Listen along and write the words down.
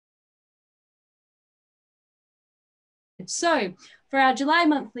So for our July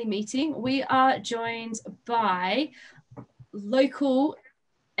monthly meeting, we are joined by local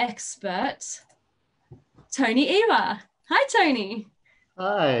expert, Tony Eva. Hi, Tony.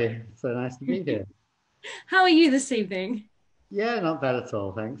 Hi, so nice to be here. How are you this evening? Yeah, not bad at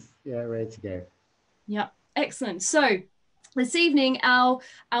all, thanks. Yeah, ready to go. Yeah, excellent. So this evening, our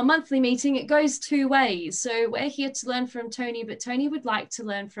monthly meeting, it goes two ways. So we're here to learn from Tony, but Tony would like to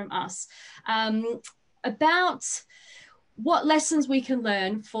learn from us about what lessons we can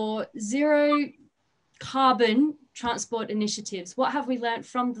learn for zero carbon transport initiatives. What have we learned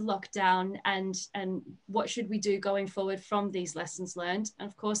from the lockdown, and what should we do going forward from these lessons learned? And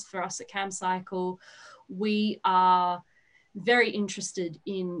of course, for us at Camcycle, we are very interested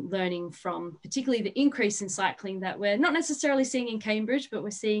in learning from particularly the increase in cycling that we're not necessarily seeing in Cambridge, but we're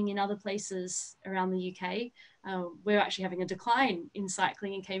seeing in other places around the UK. We're actually having a decline in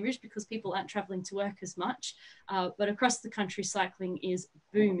cycling in Cambridge because people aren't travelling to work as much, but across the country, cycling is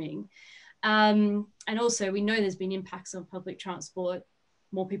booming. And also we know there's been impacts on public transport,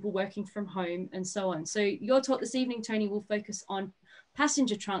 more people working from home and so on. So your talk this evening, Tony, will focus on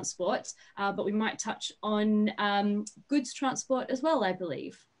passenger transport, but we might touch on goods transport as well, I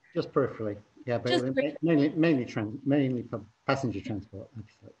believe. Just peripherally, yeah, but mainly passenger transport.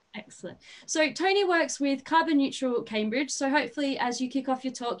 Absolutely. Excellent. So Tony works with Carbon Neutral Cambridge. So hopefully as you kick off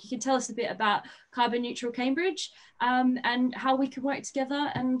your talk, you can tell us a bit about Carbon Neutral Cambridge and how we can work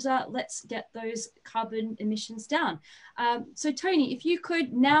together, and let's get those carbon emissions down. So Tony, if you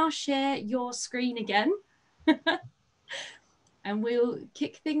could now share your screen again and we'll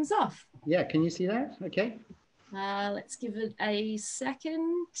kick things off. Yeah, can you see that? Okay. Let's give it a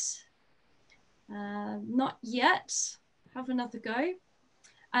second. Not yet. Have another go.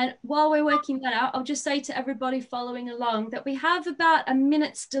 And while we're working that out, I'll just say to everybody following along that we have about a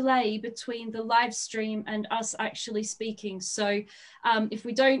minute's delay between the live stream and us actually speaking. So if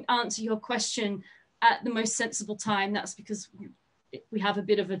we don't answer your question at the most sensible time, that's because we have a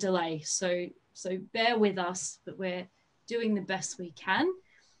bit of a delay. So bear with us, but we're doing the best we can.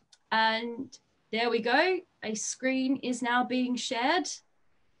 And there we go. A screen is now being shared.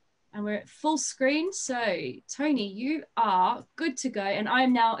 And we're at full screen. So Tony, you are good to go. And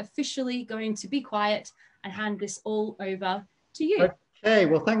I'm now officially going to be quiet and hand this all over to you. Okay,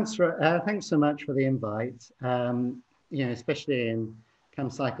 well, thanks so much for the invite. Especially in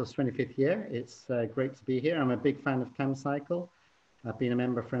Camcycle's 25th year, it's great to be here. I'm a big fan of Camcycle. I've been a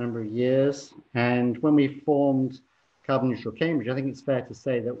member for a number of years. And when we formed Carbon Neutral Cambridge, I think it's fair to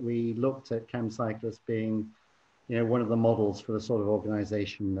say that we looked at Camcycle as being one of the models for the sort of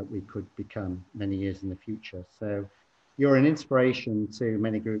organization that we could become many years in the future. So you're an inspiration to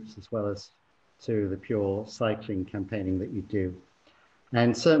many groups as well as to the pure cycling campaigning that you do.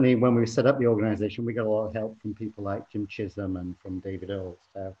 And certainly when we set up the organization, we got a lot of help from people like Jim Chisholm and from David Earls.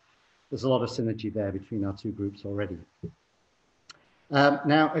 So there's a lot of synergy there between our two groups already.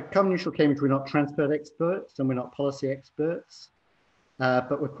 Now at Carbon Neutral Cambridge, we're not transport experts and we're not policy experts.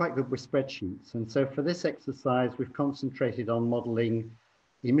 But we're quite good with spreadsheets. And so for this exercise, we've concentrated on modeling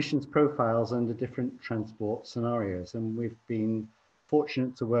emissions profiles under different transport scenarios. And we've been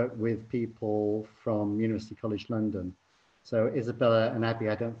fortunate to work with people from University College London. So Isabella and Abby,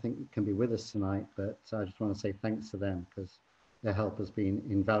 I don't think can be with us tonight, but I just want to say thanks to them because their help has been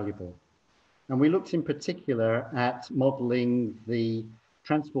invaluable. And we looked in particular at modeling the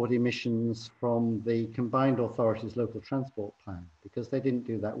transport emissions from the Combined Authorities Local Transport Plan, because they didn't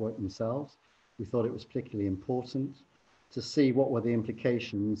do that work themselves. We thought it was particularly important to see what were the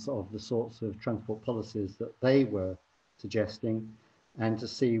implications of the sorts of transport policies that they were suggesting and to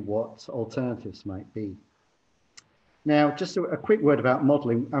see what alternatives might be. Now, just a quick word about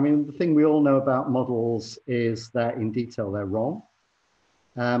modeling. I mean, the thing we all know about models is that in detail they're wrong.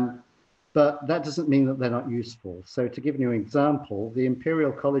 But that doesn't mean that they're not useful. So to give you an example, the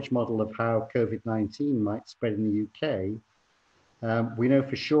Imperial College model of how COVID-19 might spread in the UK, we know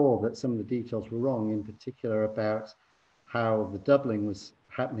for sure that some of the details were wrong, in particular about how the doubling was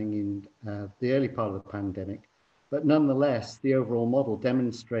happening in the early part of the pandemic. But nonetheless, the overall model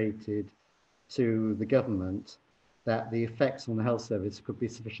demonstrated to the government that the effects on the health service could be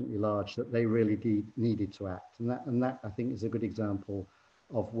sufficiently large that they really needed to act. And that I think is a good example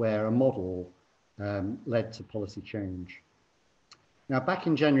of where a model led to policy change. Now, back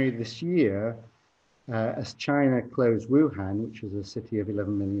in January this year, as China closed Wuhan, which was a city of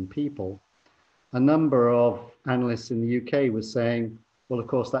 11 million people, a number of analysts in the UK was saying, well, of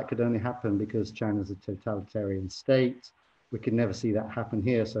course, that could only happen because China's a totalitarian state. We could never see that happen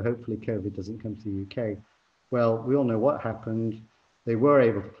here, so hopefully COVID doesn't come to the UK. Well, we all know what happened. They were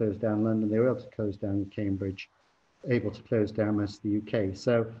able to close down London, they were able to close down Cambridge, able to close down most of the UK.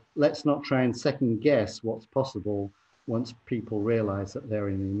 So let's not try and second guess what's possible once people realize that they're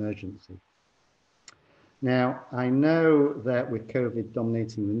in an emergency. Now, I know that with COVID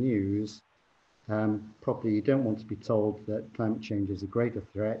dominating the news, probably you don't want to be told that climate change is a greater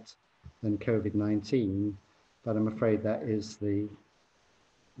threat than COVID-19, but I'm afraid that is the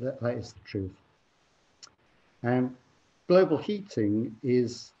truth. And global heating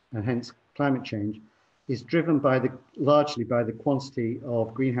is, and hence climate change, is driven largely by the quantity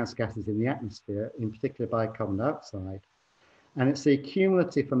of greenhouse gases in the atmosphere, in particular by carbon dioxide. And it's the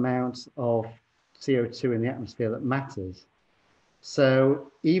cumulative amount of CO2 in the atmosphere that matters.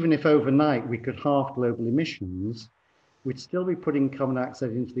 So even if overnight we could halve global emissions, we'd still be putting carbon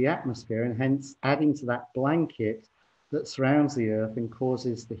dioxide into the atmosphere and hence adding to that blanket that surrounds the Earth and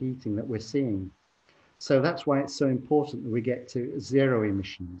causes the heating that we're seeing. So that's why it's so important that we get to zero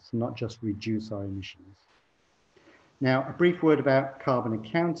emissions, not just reduce our emissions. Now, a brief word about carbon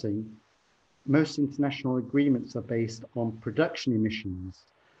accounting. Most international agreements are based on production emissions.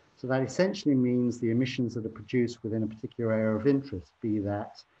 So that essentially means the emissions that are produced within a particular area of interest, be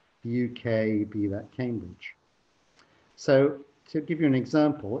that the UK, be that Cambridge. So to give you an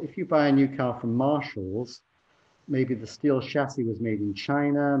example, if you buy a new car from Marshall's, maybe the steel chassis was made in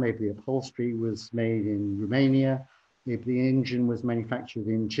China, maybe the upholstery was made in Romania, maybe the engine was manufactured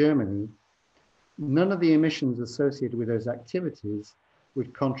in Germany. None of the emissions associated with those activities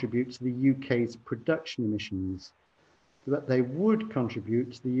would contribute to the UK's production emissions, but they would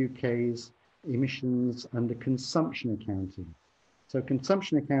contribute to the UK's emissions under consumption accounting. So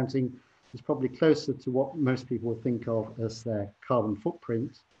consumption accounting is probably closer to what most people would think of as their carbon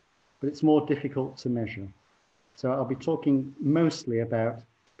footprint, but it's more difficult to measure. So I'll be talking mostly about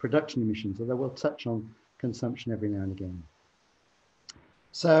production emissions, although we'll touch on consumption every now and again.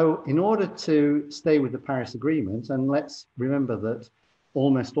 So in order to stay with the Paris Agreement, and let's remember that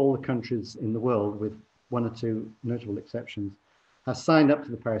almost all the countries in the world, with one or two notable exceptions, have signed up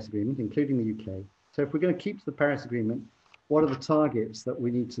to the Paris Agreement, including the UK. So if we're going to keep to the Paris Agreement, what are the targets that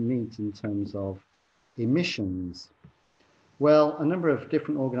we need to meet in terms of emissions? Well, a number of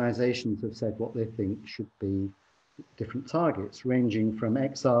different organizations have said what they think should be different targets, ranging from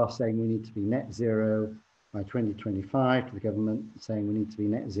XR saying we need to be net zero by 2025 to the government saying we need to be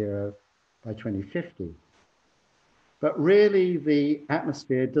net zero by 2050. But really, the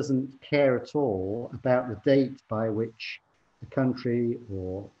atmosphere doesn't care at all about the date by which a country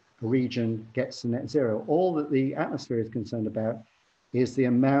or a region gets to net zero. All that the atmosphere is concerned about is the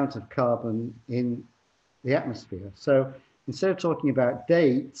amount of carbon in the atmosphere. So instead of talking about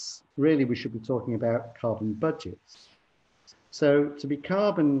dates, really we should be talking about carbon budgets. So to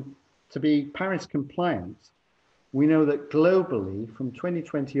be Paris compliant, we know that globally from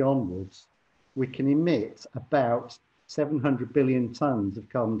 2020 onwards, we can emit about 700 billion tons of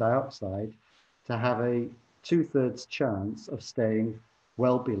carbon dioxide to have a 2/3 chance of staying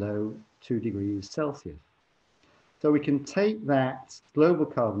well below 2 degrees Celsius. So we can take that global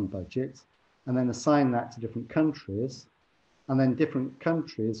carbon budget and then assign that to different countries, and then different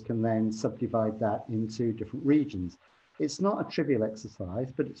countries can then subdivide that into different regions. It's not a trivial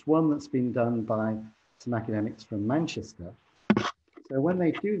exercise, but it's one that's been done by some academics from Manchester. So when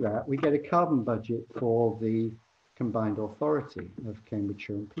they do that, we get a carbon budget for the combined authority of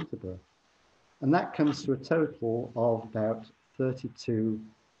Cambridgeshire and Peterborough. And that comes to a total of about 32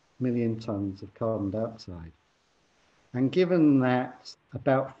 million tons of carbon dioxide. And given that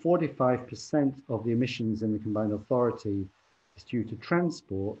about 45% of the emissions in the combined authority is due to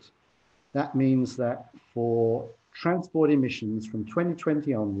transport, that means that for transport emissions from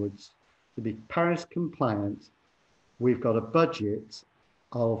 2020 onwards to be Paris compliant, we've got a budget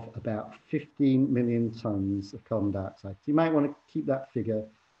of about 15 million tons of carbon dioxide. So you might want to keep that figure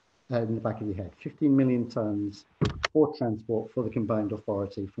in the back of your head, 15 million tons for transport for the combined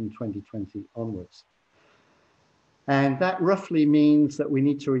authority from 2020 onwards. And that roughly means that we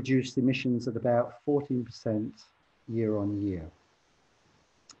need to reduce emissions at about 14% year on year.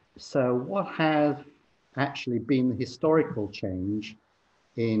 So what has actually been the historical change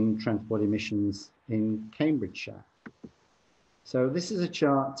in transport emissions in Cambridgeshire? So this is a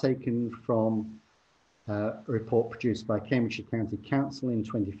chart taken from a report produced by Cambridgeshire County Council in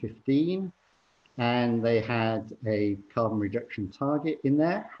 2015, and they had a carbon reduction target in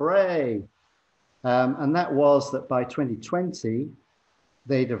there. Hooray! And that was that by 2020,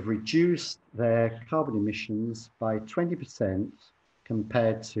 they'd have reduced their carbon emissions by 20%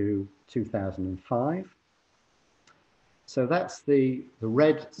 compared to 2005. So that's the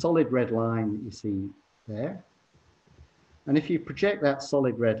solid red line that you see there. And if you project that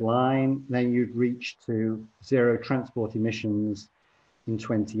solid red line, then you'd reach to zero transport emissions in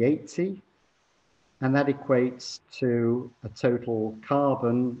 2080. And that equates to a total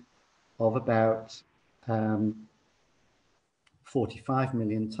carbon of about 45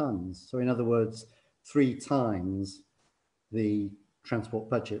 million tons. So in other words, 3 times the transport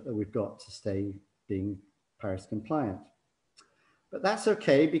budget that we've got to stay being Paris compliant. But that's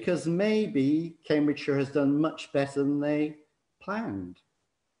okay, because maybe Cambridgeshire has done much better than they planned.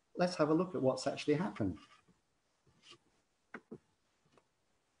 Let's have a look at what's actually happened.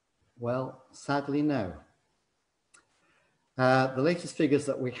 Well, sadly, no. The latest figures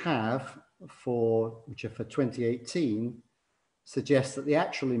that we have, which are for 2018, suggest that the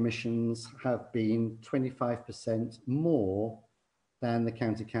actual emissions have been 25% more than the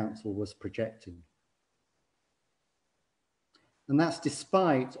County Council was projecting. And that's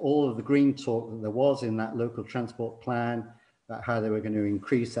despite all of the green talk that there was in that local transport plan about how they were going to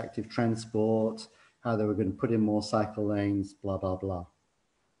increase active transport, how they were going to put in more cycle lanes, blah, blah, blah.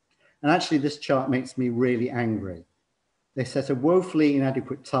 And actually, this chart makes me really angry. They set a woefully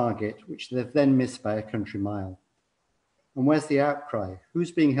inadequate target, which they've then missed by a country mile. And where's the outcry?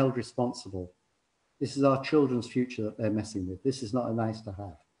 Who's being held responsible? This is our children's future that they're messing with. This is not a nice to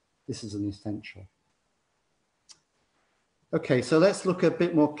have. This is an essential. Okay, so let's look a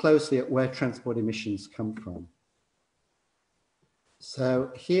bit more closely at where transport emissions come from.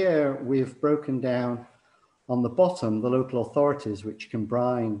 So here we've broken down on the bottom the local authorities, which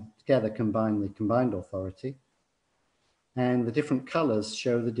combine the combined authority. And the different colours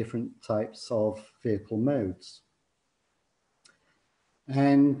show the different types of vehicle modes.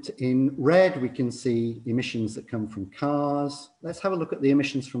 And in red, we can see emissions that come from cars. Let's have a look at the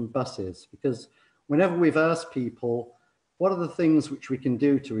emissions from buses, because whenever we've asked people, what are the things which we can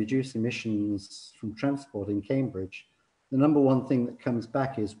do to reduce emissions from transport in Cambridge? The number one thing that comes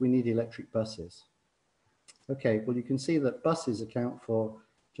back is we need electric buses. Okay, well, you can see that buses account for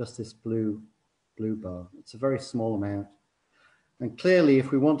just this blue bar. It's a very small amount. And clearly,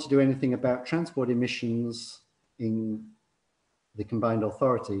 if we want to do anything about transport emissions in the combined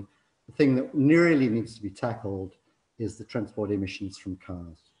authority, the thing that really needs to be tackled is the transport emissions from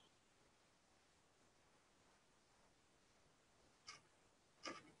cars.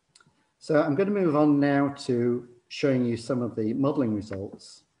 So I'm going to move on now to showing you some of the modelling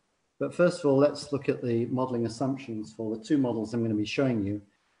results. But first of all, let's look at the modelling assumptions for the 2 models I'm going to be showing you.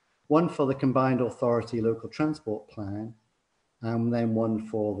 One for the combined authority local transport plan, and then one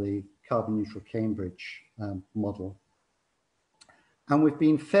for the carbon neutral Cambridge model. And we've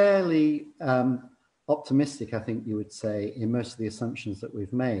been fairly optimistic, I think you would say, in most of the assumptions that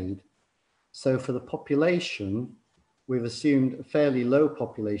we've made. So for the population, we've assumed a fairly low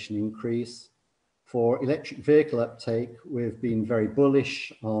population increase. For electric vehicle uptake, we've been very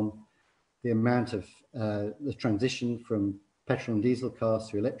bullish on the amount of the transition from petrol and diesel cars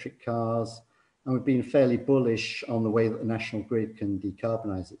to electric cars. And we've been fairly bullish on the way that the national grid can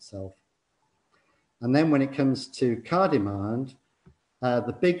decarbonise itself. And then when it comes to car demand,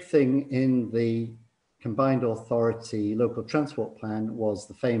 the big thing in the combined authority local transport plan was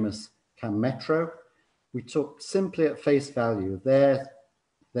the famous Cam Metro. We took simply at face value their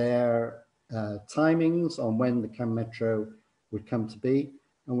timings on when the Cam Metro would come to be,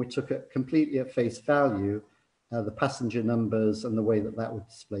 and we took it completely at face value, the passenger numbers and the way that that would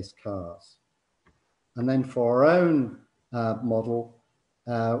displace cars. And then for our own model,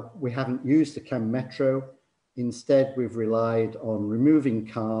 we haven't used the Cam Metro. Instead, we've relied on removing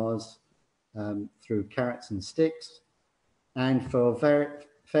cars through carrots and sticks, and for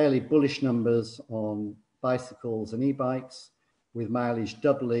fairly bullish numbers on bicycles and e-bikes, with mileage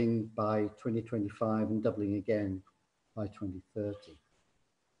doubling by 2025 and doubling again by 2030.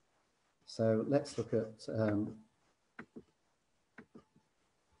 So let's look at if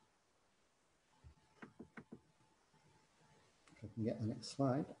I can get the next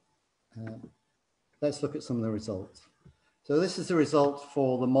slide. Let's look at some of the results. So this is the result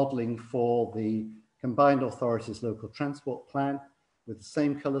for the modelling for the combined authorities local transport plan with the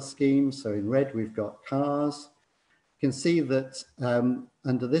same colour scheme. So in red, we've got cars. You can see that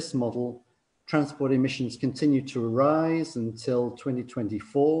under this model, transport emissions continue to rise until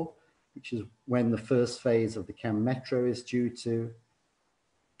 2024, which is when the first phase of the Cam Metro is due to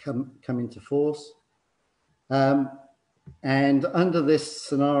come into force. And under this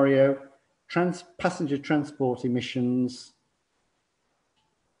scenario, passenger transport emissions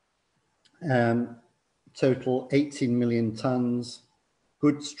total 18 million tonnes,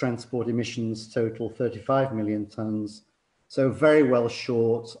 goods transport emissions total 35 million tonnes, so very well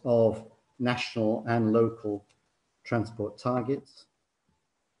short of national and local transport targets.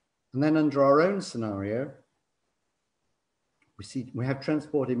 And then under our own scenario, we have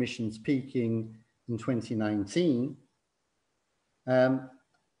transport emissions peaking in 2019.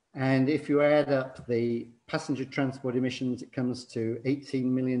 And if you add up the passenger transport emissions, it comes to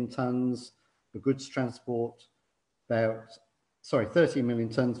 18 million tonnes for goods transport, 13 million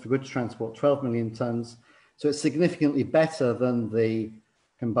tonnes for goods transport, 12 million tonnes. So it's significantly better than the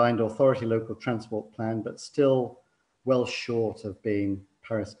combined authority local transport plan, but still well short of being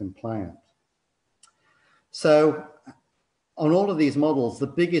Paris compliant. So on all of these models, the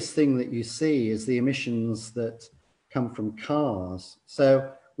biggest thing that you see is the emissions that come from cars.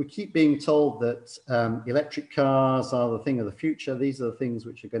 So we keep being told that electric cars are the thing of the future. These are the things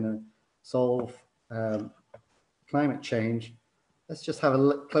which are going to solve climate change. Let's just have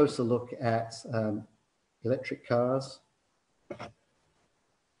a closer look at electric cars.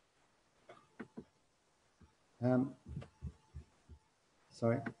 The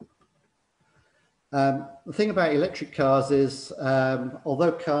thing about electric cars is,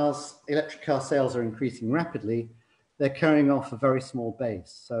 although electric car sales are increasing rapidly, they're carrying off a very small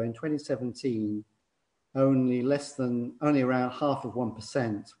base. So in 2017, only around half of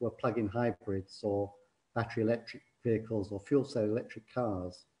 1% were plug-in hybrids or battery electric vehicles or fuel cell electric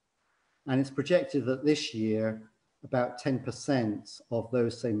cars. And it's projected that this year, about 10% of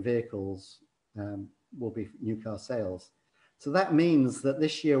those same vehicles will be new car sales. So that means that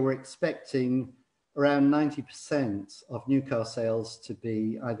this year we're expecting around 90% of new car sales to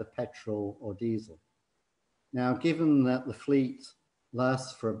be either petrol or diesel. Now, given that the fleet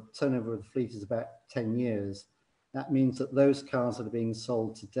turnover of the fleet is about 10 years, that means that those cars that are being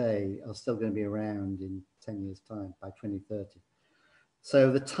sold today are still going to be around in 10 years' time, by 2030.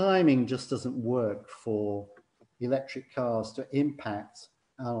 So the timing just doesn't work for electric cars to impact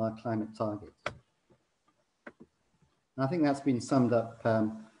our climate targets. And I think that's been summed up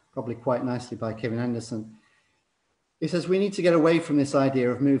probably quite nicely by Kevin Anderson. He says we need to get away from this idea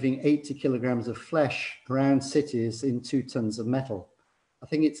of moving 80 kilograms of flesh around cities in 2 tons of metal. I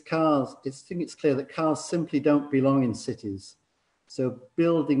think it's clear that cars simply don't belong in cities. So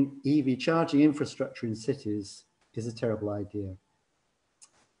building EV charging infrastructure in cities is a terrible idea.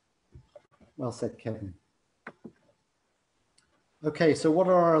 Well said, Kevin. Okay, so what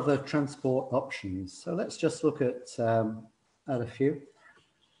are our other transport options? So let's just look at a few.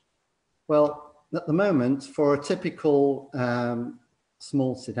 Well, at the moment, for a typical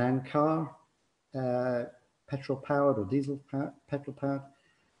small sedan car, petrol-powered or petrol-powered,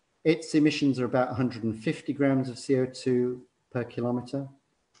 its emissions are about 150 grams of CO2 per kilometre.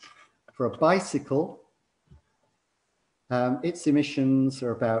 For a bicycle, its emissions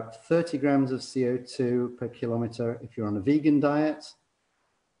are about 30 grams of CO2 per kilometre if you're on a vegan diet,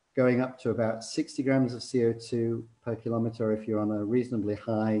 going up to about 60 grams of CO2 per kilometre if you're on a reasonably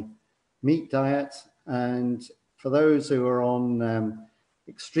high meat diet. And for those who are on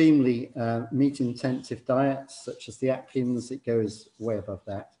extremely meat-intensive diets, such as the Atkins, it goes way above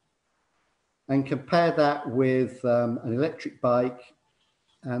that. And compare that with an electric bike,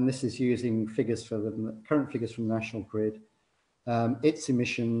 and this is using figures for the current figures from the National Grid. Its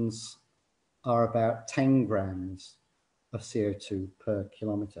emissions are about 10 grams of CO2 per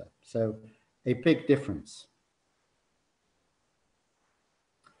kilometre. So a big difference.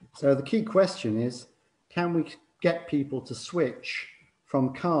 So the key question is, can we get people to switch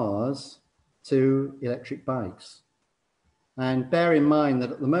from cars to electric bikes? And bear in mind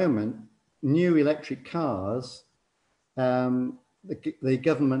that at the moment, new electric cars, the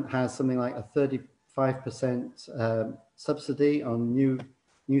government has something like a 35% subsidy on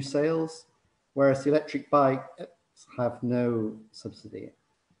new sales, whereas the electric bikes have no subsidy.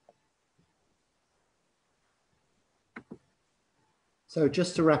 So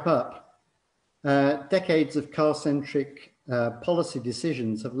just to wrap up, decades of car-centric policy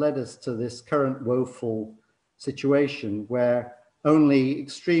decisions have led us to this current woeful situation where only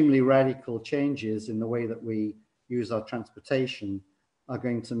extremely radical changes in the way that we use our transportation are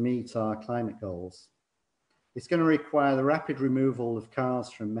going to meet our climate goals. It's going to require the rapid removal of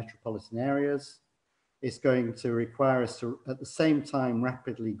cars from metropolitan areas. It's going to require us to, at the same time,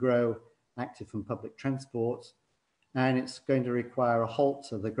 rapidly grow active and public transport. And it's going to require a halt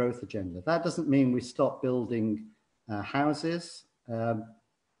to the growth agenda. That doesn't mean we stop building houses. There's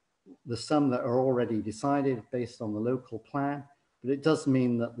some that are already decided based on the local plan, but it does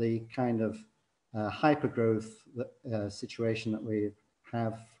mean that the kind of hypergrowth situation that we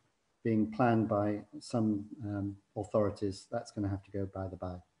have being planned by some authorities, that's going to have to go by the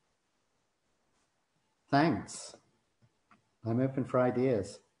by. Thanks. I'm open for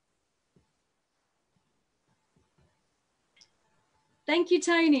ideas. Thank you,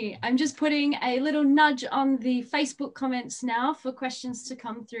 Tony. I'm just putting a little nudge on the Facebook comments now for questions to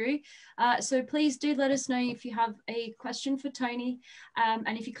come through. So please do let us know if you have a question for Tony.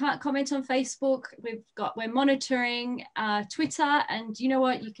 And if you can't comment on Facebook, we're monitoring Twitter, and you know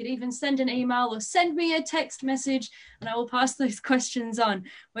what, you could even send an email or send me a text message and I will pass those questions on.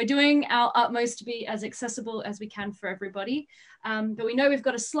 We're doing our utmost to be as accessible as we can for everybody. But we know we've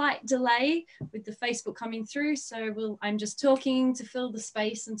got a slight delay with the Facebook coming through, so I'm just talking to fill the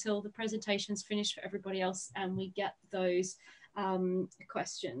space until the presentation's finished for everybody else and we get those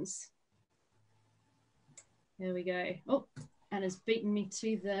questions. There we go. Oh, Anna's beaten me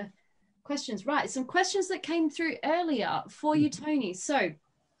to the questions. Right, some questions that came through earlier for you, Tony. So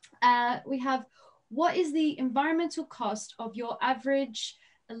we have, what is the environmental cost of your average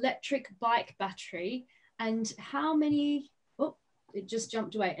electric bike battery, and how many, oh, it just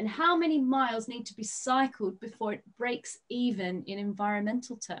jumped away, and how many miles need to be cycled before it breaks even in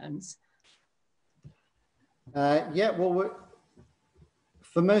environmental terms? Yeah, well,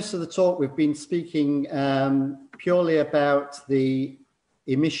 for most of the talk, we've been speaking purely about the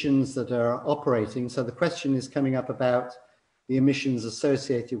emissions that are operating. So the question is coming up about the emissions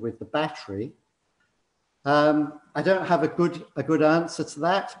associated with the battery. I don't have a good answer to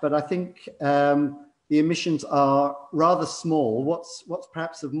that, but I think the emissions are rather small. What's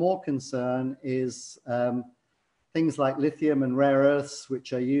perhaps of more concern is things like lithium and rare earths,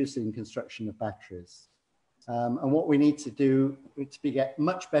 which are used in construction of batteries. And what we need to do to get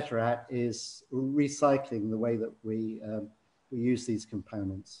much better at is recycling the way that we use these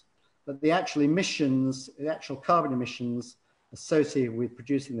components. But the actual emissions, the actual carbon emissions associated with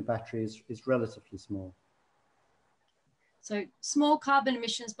producing the batteries is relatively small. So small carbon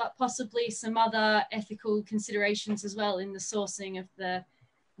emissions, but possibly some other ethical considerations as well in the sourcing of the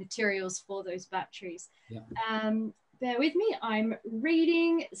materials for those batteries. Yeah. Bear with me, I'm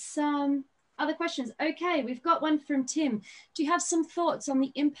reading some other questions. Okay, we've got one from Tim. Do you have some thoughts on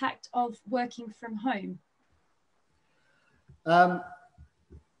the impact of working from home? I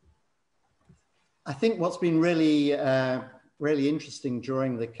think what's been really interesting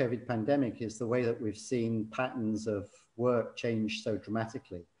during the COVID pandemic is the way that we've seen patterns of work change so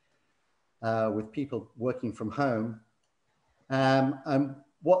dramatically with people working from home. And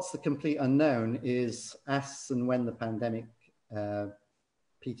what's the complete unknown is as and when the pandemic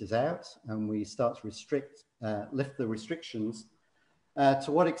peters out and we start to lift the restrictions, to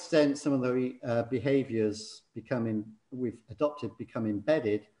what extent some of the behaviors we've adopted become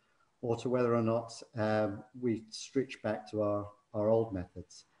embedded, or to whether or not we switch back to our old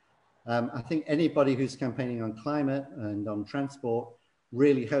methods. I think anybody who's campaigning on climate and on transport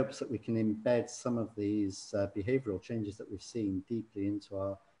really hopes that we can embed some of these behavioral changes that we've seen deeply into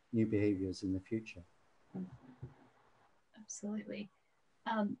our new behaviors in the future. Absolutely.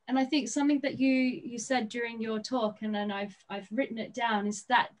 And I think something that you said during your talk, and then I've written it down, is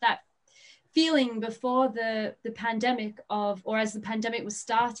that feeling before the pandemic or as the pandemic was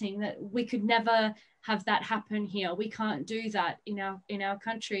starting, that we could never have that happen here. We can't do that in our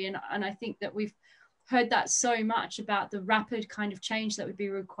country. And I think that we've heard that so much about the rapid kind of change that would be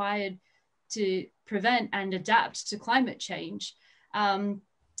required to prevent and adapt to climate change.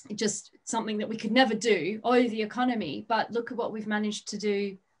 Just something that we could never do, or the economy, but look at what we've managed to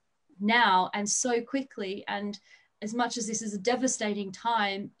do now and so quickly. And as much as this is a devastating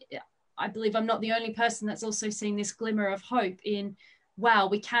time, I believe I'm not the only person that's also seen this glimmer of hope in, wow,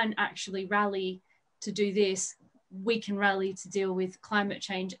 we can actually rally to do this. We can rally to deal with climate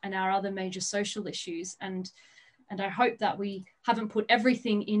change and our other major social issues. And I hope that we haven't put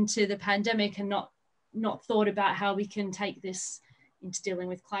everything into the pandemic and not thought about how we can take this into dealing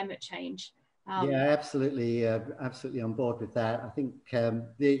with climate change. Yeah, absolutely, absolutely on board with that. I think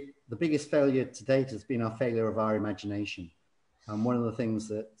the biggest failure to date has been our failure of our imagination. And one of the things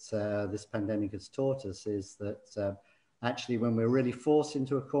that this pandemic has taught us is that actually when we're really forced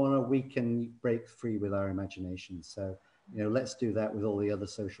into a corner, we can break free with our imagination. So, let's do that with all the other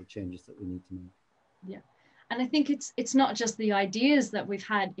social changes that we need to make. Yeah. And I think it's not just the ideas that we've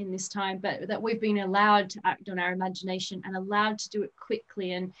had in this time, but that we've been allowed to act on our imagination and allowed to do it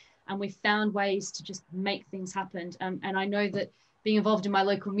quickly. And we've found ways to just make things happen. And I know that being involved in my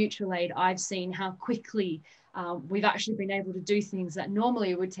local mutual aid, I've seen how quickly we've actually been able to do things that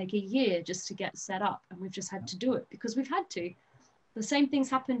normally would take a year just to get set up. And we've just had to do it because we've had to. The same things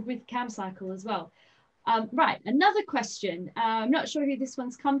happened with Camcycle as well. Right, another question. I'm not sure who this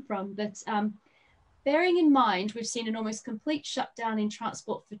one's come from, but bearing in mind, we've seen an almost complete shutdown in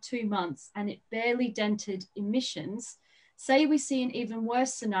transport for 2 months and it barely dented emissions. Say we see an even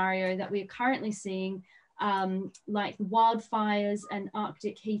worse scenario that we are currently seeing like wildfires and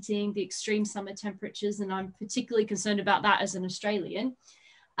Arctic heating, the extreme summer temperatures, and I'm particularly concerned about that as an Australian.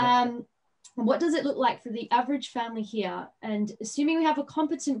 What does it look like for the average family here? And assuming we have a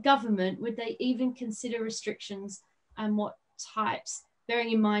competent government, would they even consider restrictions, and what types?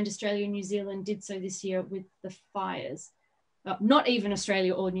 Bearing in mind Australia and New Zealand did so this year with the fires. Not even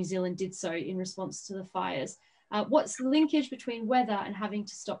Australia or New Zealand did so in response to the fires. What's the linkage between weather and having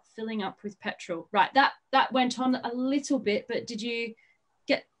to stop filling up with petrol? Right, that went on a little bit, but did you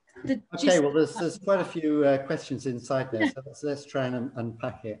get the gist? Okay, well, there's quite a few questions inside there, so let's try and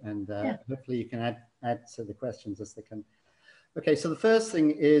unpack it, and hopefully you can add to the questions as they come. Okay, so the first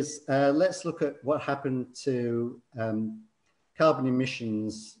thing is, let's look at what happened to carbon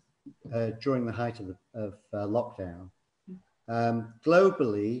emissions during the height of lockdown.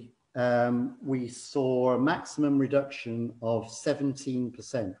 Globally, we saw a maximum reduction of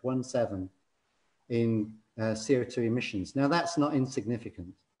 17%, 17, in CO2 emissions. Now, that's not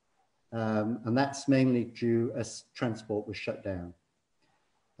insignificant, and that's mainly due as transport was shut down.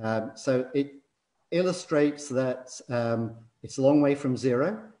 So it illustrates that it's a long way from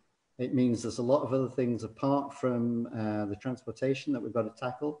zero. It means there's a lot of other things apart from the transportation that we've got to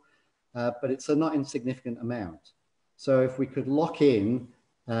tackle, but it's a not insignificant amount. So if we could lock in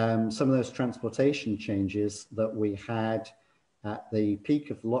some of those transportation changes that we had at the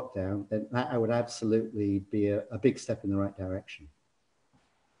peak of the lockdown, then that would absolutely be a big step in the right direction.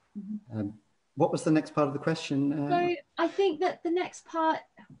 What was the next part of the question? So I think that the next part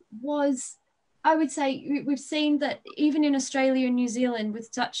was, I would say, we've seen that even in Australia and New Zealand, with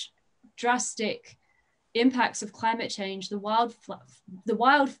such drastic impacts of climate change, the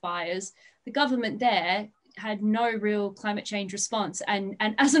wildfires, the government there had no real climate change response. And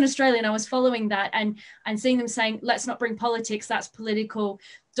as an Australian, I was following that and seeing them saying, let's not bring politics, that's political,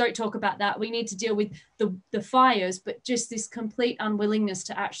 don't talk about that. We need to deal with the fires, but just this complete unwillingness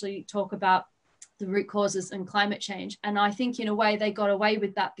to actually talk about the root causes and climate change. And I think in a way they got away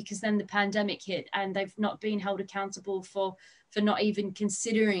with that because then the pandemic hit and they've not been held accountable for not even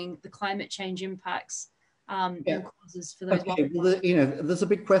considering the climate change impacts and causes for those. Okay. Well, there's a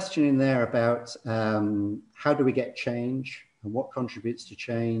big question in there about how do we get change and what contributes to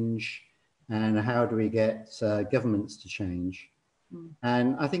change, and how do we get governments to change?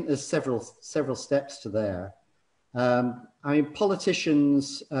 And I think there's several steps to there. I mean,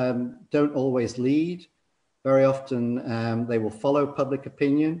 politicians don't always lead. Very often they will follow public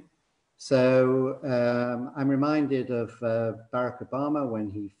opinion. So I'm reminded of Barack Obama when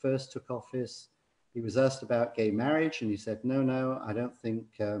he first took office. He was asked about gay marriage and he said, no, I don't think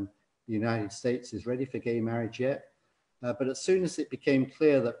the United States is ready for gay marriage yet. But as soon as it became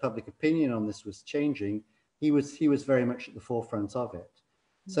clear that public opinion on this was changing, he was very much at the forefront of it.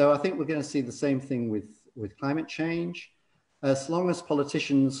 So I think we're going to see the same thing with climate change. As long as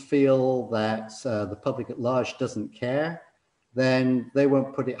politicians feel that the public at large doesn't care, then they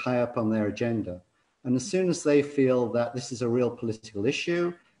won't put it high up on their agenda. And as soon as they feel that this is a real political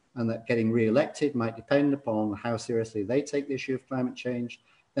issue and that getting re-elected might depend upon how seriously they take the issue of climate change,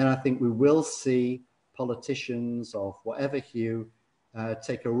 then I think we will see politicians of whatever hue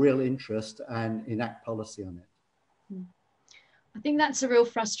take a real interest and enact policy on it. I think that's a real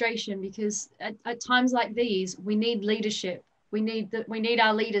frustration because at times like these, we need leadership. We need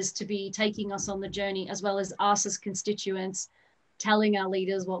our leaders to be taking us on the journey, as well as us as constituents telling our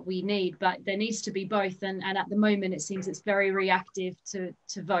leaders what we need. But there needs to be both. And at the moment, it seems it's very reactive to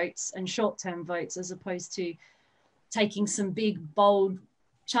votes and short-term votes, as opposed to taking some big, bold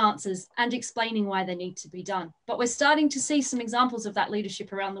chances and explaining why they need to be done. But we're starting to see some examples of that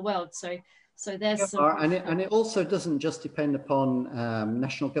leadership around the world. So there's some... And it also doesn't just depend upon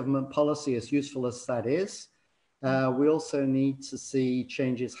national government policy, as useful as that is. We also need to see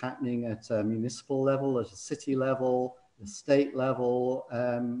changes happening at a municipal level, at a city level, a state level,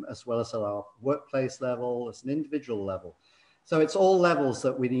 as well as at our workplace level, as an individual level. So it's all levels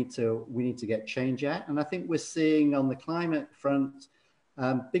that we need to get change at. And I think we're seeing on the climate front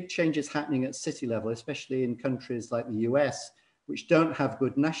big changes happening at city level, especially in countries like the US, which don't have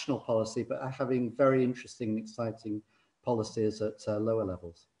good national policy, but are having very interesting and exciting policies at lower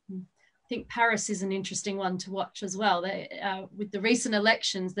levels. I think Paris is an interesting one to watch as well. With the recent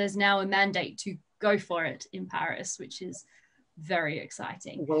elections, there's now a mandate to go for it in Paris, which is very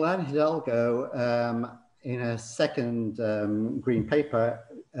exciting. Well, Anne Hidalgo, in a second green paper,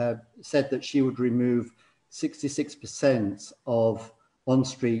 said that she would remove 66% of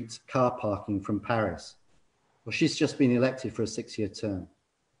on-street car parking from Paris. Well, she's just been elected for a 6-year term.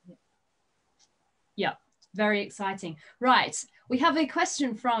 Yeah, very exciting. Right. we have a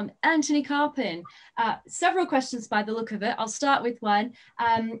question from Anthony Carpin. Several questions by the look of it. I'll start with one.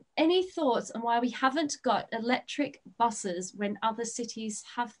 Any thoughts on why we haven't got electric buses when other cities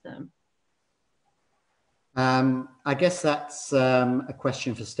have them? I guess that's a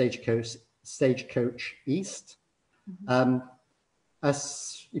question for Stagecoach East.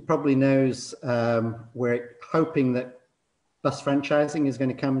 As you probably knows, we're hoping that bus franchising is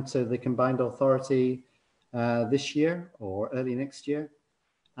going to come to the combined authority this year or early next year.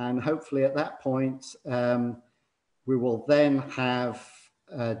 And hopefully at that point, we will then have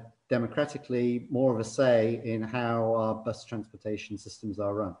democratically more of a say in how our bus transportation systems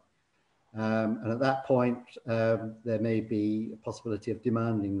are run. And at that point, there may be a possibility of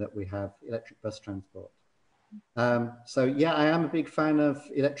demanding that we have electric bus transport. So yeah, I am a big fan of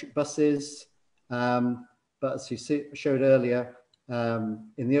electric buses, but as you showed earlier,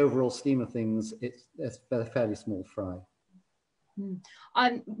 in the overall scheme of things, it's a fairly small fry.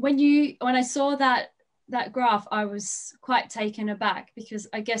 When I saw that graph, I was quite taken aback, because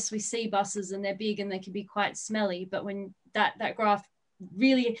I guess we see buses and they're big and they can be quite smelly, but when that graph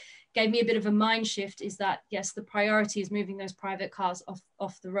really gave me a bit of a mind shift, is that yes, the priority is moving those private cars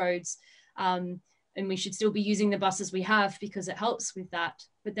off the roads, and we should still be using the buses we have because it helps with that.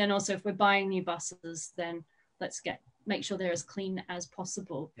 But then also, if we're buying new buses, then let's make sure they're as clean as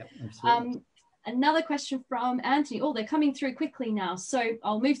possible. Yep, absolutely. Another question from Anthony. Oh, they're coming through quickly now, so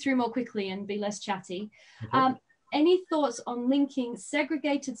I'll move through more quickly and be less chatty. Okay. Any thoughts on linking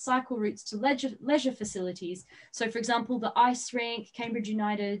segregated cycle routes to leisure facilities? So for example, the ice rink, Cambridge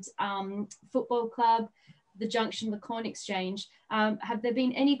United football club, the junction, the Corn Exchange. Have there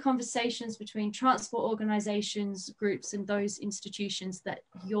been any conversations between transport organisations, groups and those institutions that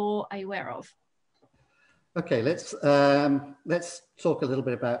you're aware of? Okay, let's talk a little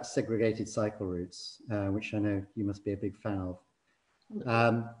bit about segregated cycle routes, which I know you must be a big fan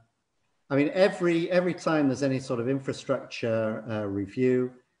of. I mean, every time there's any sort of infrastructure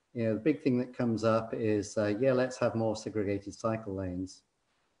review, the big thing that comes up is, yeah, let's have more segregated cycle lanes.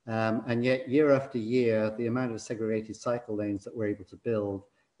 And yet, year after year, the amount of segregated cycle lanes that we're able to build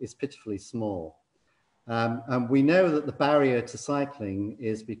is pitifully small. And we know that the barrier to cycling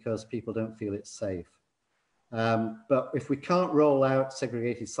is because people don't feel it's safe. But if we can't roll out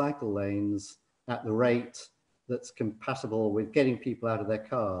segregated cycle lanes at the rate that's compatible with getting people out of their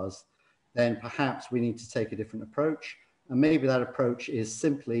cars, then perhaps we need to take a different approach. And maybe that approach is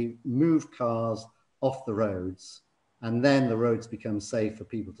simply move cars off the roads, and then the roads become safe for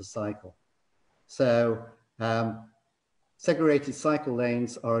people to cycle. So segregated cycle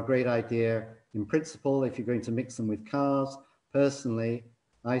lanes are a great idea in principle if you're going to mix them with cars. Personally,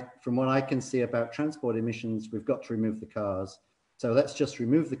 from what I can see about transport emissions, we've got to remove the cars. So let's just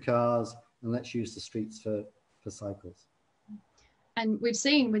remove the cars and let's use the streets for cycles. And we've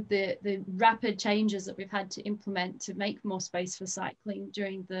seen with the rapid changes that we've had to implement to make more space for cycling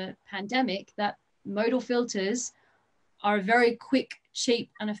during the pandemic, that modal filters are a very quick, cheap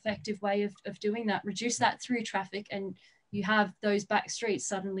and effective way of doing that. Reduce that through traffic and you have those back streets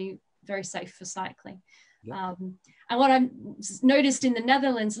suddenly very safe for cycling. Yep. And what I've noticed in the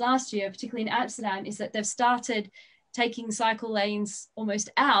Netherlands last year, particularly in Amsterdam, is that they've started taking cycle lanes almost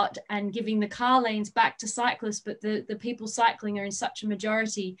out and giving the car lanes back to cyclists, but the people cycling are in such a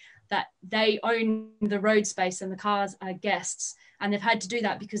majority that they own the road space and the cars are guests. And they've had to do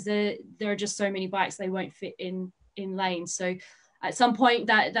that because there are just so many bikes they won't fit in lanes. So at some point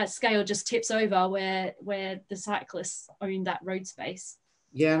that scale just tips over where the cyclists own that road space.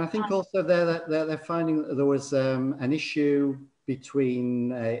 Yeah, and I think also they're finding that there was an issue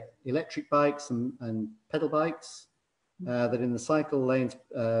between electric bikes and pedal bikes, that in the cycle lanes,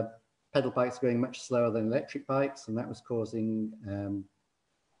 pedal bikes are going much slower than electric bikes, and that was causing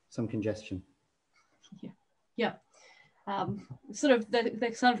some congestion. Yeah. Sort of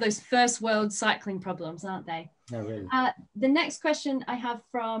they're sort of those first world cycling problems, aren't they? No, really. The next question I have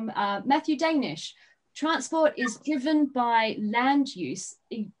from Matthew Danish. Transport is driven by land use.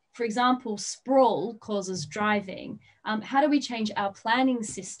 For example, sprawl causes driving. How do we change our planning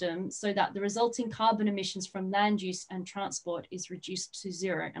system so that the resulting carbon emissions from land use and transport is reduced to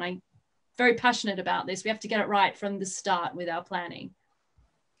zero? And I'm very passionate about this. We have to get it right from the start with our planning.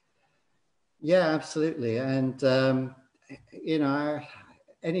 Yeah, absolutely. And,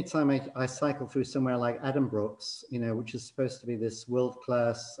 anytime I cycle through somewhere like Addenbrooke's, which is supposed to be this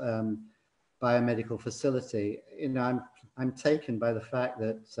world-class biomedical facility, I'm taken by the fact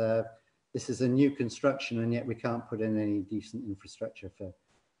that this is a new construction and yet we can't put in any decent infrastructure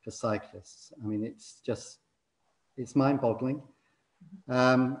for cyclists. I mean, it's mind-boggling.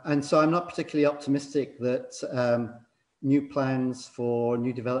 And so I'm not particularly optimistic that new plans for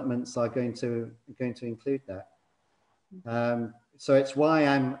new developments are going to include that. So it's why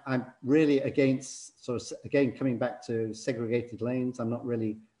I'm really against, sort of, again, coming back to segregated lanes. I'm not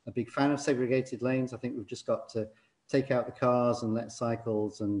really a big fan of segregated lanes. I think we've just got to take out the cars and let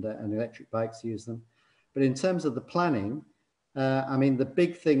cycles and electric bikes use them. But in terms of the planning, I mean, the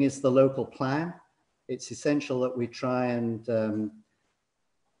big thing is the local plan. It's essential that we try and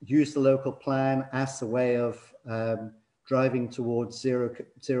use the local plan as a way of driving towards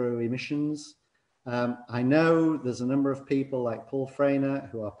zero emissions. I know there's a number of people like Paul Frainer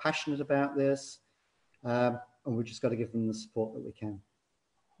who are passionate about this, and we've just got to give them the support that we can.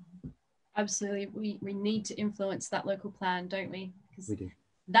 Absolutely, we need to influence that local plan, don't we? Because we do.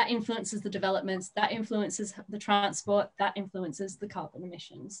 That influences the developments, that influences the transport, that influences the carbon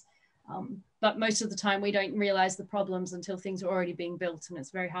emissions. But most of the time we don't realize the problems until things are already being built, and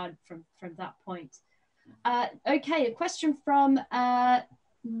it's very hard from that point. Okay, a question from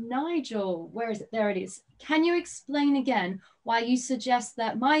Nigel. Where is it? There it is. Can you explain again why you suggest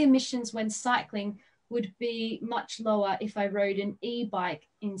that my emissions when cycling would be much lower if I rode an e-bike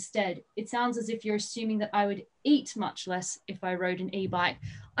instead? It sounds as if you're assuming that I would eat much less if I rode an e-bike.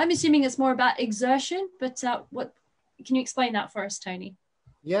 I'm assuming it's more about exertion, but what can you explain that for us, Tony?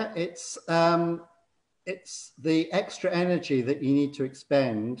 Yeah, it's the extra energy that you need to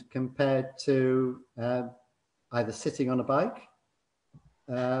expend compared to either sitting on a bike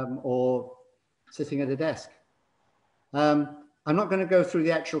or sitting at a desk. I'm not going to go through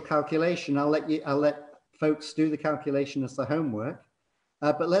the actual calculation. I'll let folks do the calculation as the homework.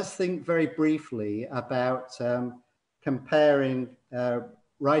 But let's think very briefly about comparing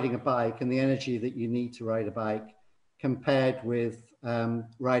riding a bike and the energy that you need to ride a bike compared with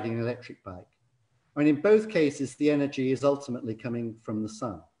riding an electric bike. I mean, in both cases, the energy is ultimately coming from the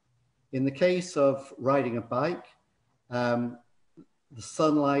sun. In the case of riding a bike, the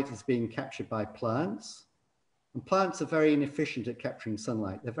sunlight is being captured by plants. And plants are very inefficient at capturing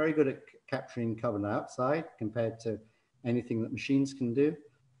sunlight. They're very good at capturing carbon dioxide compared to anything that machines can do.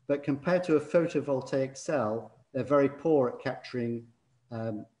 But compared to a photovoltaic cell, they're very poor at capturing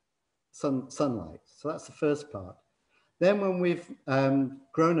sunlight. So that's the first part. Then when we've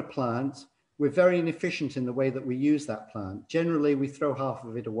grown a plant, we're very inefficient in the way that we use that plant. Generally, we throw half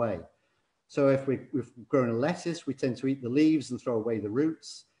of it away. So if we've grown a lettuce, we tend to eat the leaves and throw away the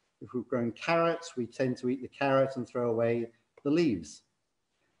roots. If we've grown carrots, we tend to eat the carrot and throw away the leaves.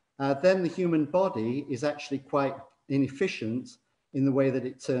 Then the human body is actually quite inefficient in the way that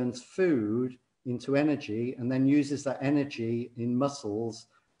it turns food into energy and then uses that energy in muscles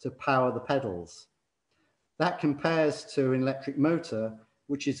to power the pedals. That compares to an electric motor,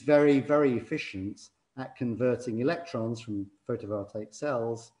 which is very, very efficient at converting electrons from photovoltaic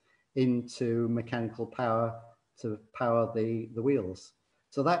cells into mechanical power to power the wheels.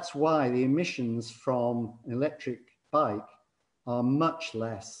 So that's why the emissions from an electric bike are much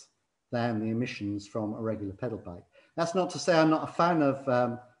less than the emissions from a regular pedal bike. That's not to say I'm not a fan of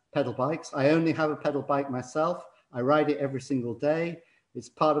pedal bikes. I only have a pedal bike myself. I ride it every single day. It's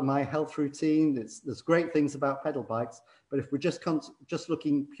part of my health routine. There's great things about pedal bikes, but if we're just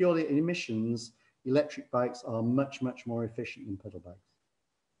looking purely at emissions, electric bikes are much, much more efficient than pedal bikes.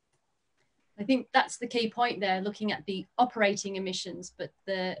 I think that's the key point there, looking at the operating emissions, but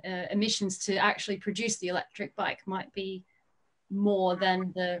the emissions to actually produce the electric bike might be more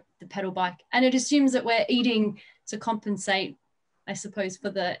than the pedal bike. And it assumes that we're eating to compensate, I suppose, for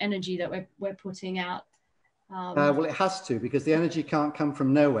the energy that we're putting out. Well, it has to, because the energy can't come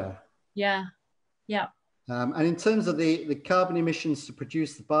from nowhere. Yeah, yeah. And in terms of the carbon emissions to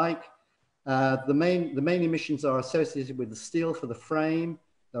produce the bike, the main emissions are associated with the steel for the frame.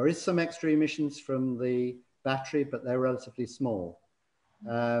 There is some extra emissions from the battery, but they're relatively small.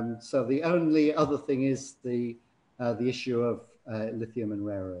 So the only other thing is the issue of lithium and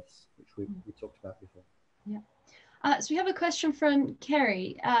rare earths, which we talked about before. Yeah. So we have a question from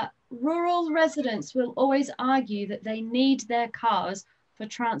Kerry. Rural residents will always argue that they need their cars for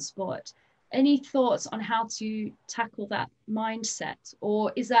transport. Any thoughts on how to tackle that mindset?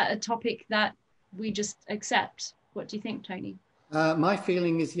 Or is that a topic that we just accept? What do you think, Tony? My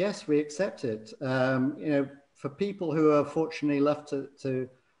feeling is yes, we accept it. For people who are fortunately left to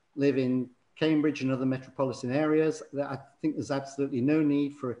live in Cambridge and other metropolitan areas, I think there's absolutely no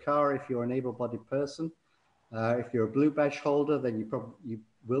need for a car if you're an able-bodied person. If you're a blue badge holder, then you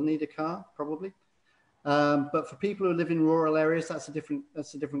will need a car, probably. But for people who live in rural areas, that's a different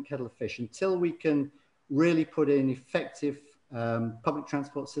kettle of fish. Until we can really put in effective public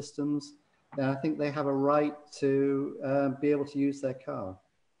transport systems, then I think they have a right to be able to use their car.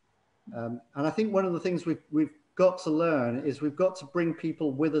 And I think one of the things we've got to learn is we've got to bring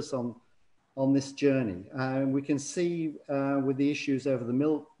people with us on this journey. And we can see with the issues over the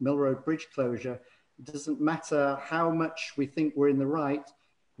Mill Road Bridge closure, it doesn't matter how much we think we're in the right,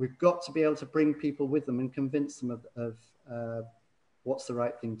 we've got to be able to bring people with them and convince them of what's the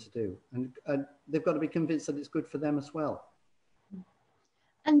right thing to do. And they've got to be convinced that it's good for them as well.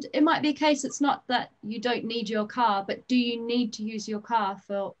 And it might be a case, it's not that you don't need your car, but do you need to use your car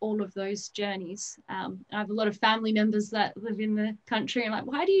for all of those journeys? I have a lot of family members that live in the country and like,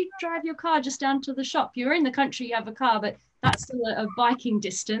 why do you drive your car just down to the shop? You're in the country, you have a car, but that's still a biking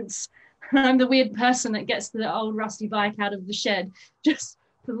distance. I'm the weird person that gets the old rusty bike out of the shed just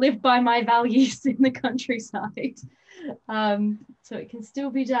to live by my values in the countryside. So it can still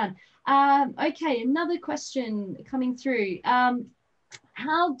be done. Okay, another question coming through.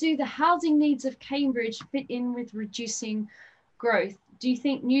 How do the housing needs of Cambridge fit in with reducing growth? Do you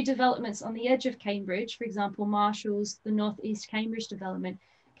think new developments on the edge of Cambridge, for example, Marshall's, the Northeast Cambridge development,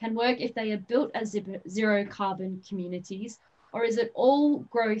 can work if they are built as zero carbon communities? Or is all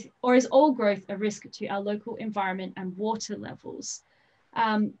growth a risk to our local environment and water levels?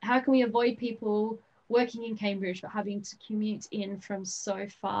 How can we avoid people working in Cambridge but having to commute in from so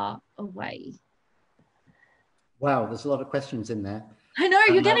far away? Wow, there's a lot of questions in there. I know,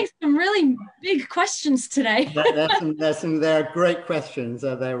 you're getting some really big questions today. They're great questions.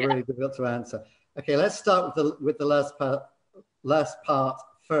 They're really difficult to answer. Okay, let's start with the last part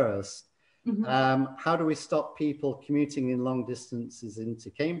first. Mm-hmm. How do we stop people commuting in long distances into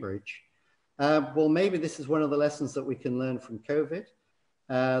Cambridge? Well, maybe this is one of the lessons that we can learn from COVID,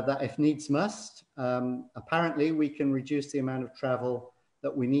 that if needs must, apparently we can reduce the amount of travel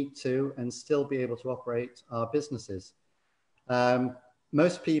that we need to and still be able to operate our businesses.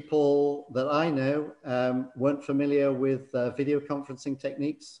 Most people that I know weren't familiar with video conferencing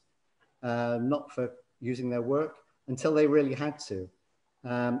techniques, not for using their work, until they really had to.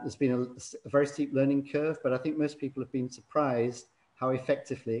 There's been a very steep learning curve, but I think most people have been surprised how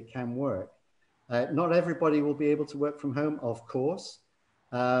effectively it can work. Not everybody will be able to work from home, of course,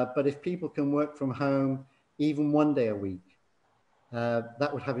 but if people can work from home even one day a week, that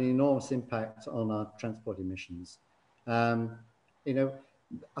would have an enormous impact on our transport emissions. You know,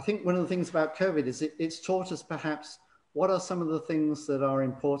 I think one of the things about COVID is it's taught us perhaps what are some of the things that are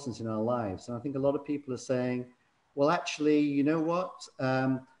important in our lives. And I think a lot of people are saying, well, actually, you know what,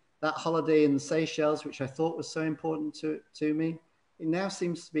 that holiday in the Seychelles, which I thought was so important to me, it now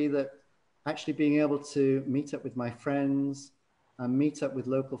seems to be that actually being able to meet up with my friends and meet up with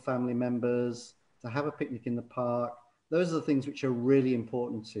local family members, to have a picnic in the park, those are the things which are really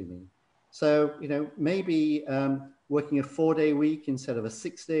important to me. So, you know, maybe working a 4-day week instead of a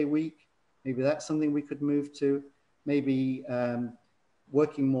 6-day week, maybe that's something we could move to. Maybe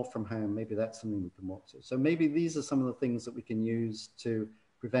working more from home, maybe that's something we can walk to. So maybe these are some of the things that we can use to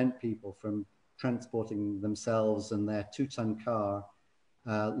prevent people from transporting themselves and their 2-ton car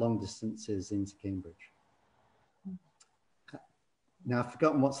long distances into Cambridge. Now, I've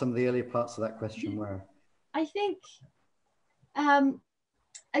forgotten what some of the earlier parts of that question were. I think,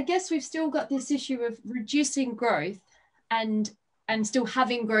 I guess we've still got this issue of reducing growth and still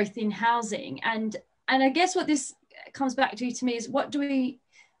having growth in housing. And I guess what this comes back to me is, what do we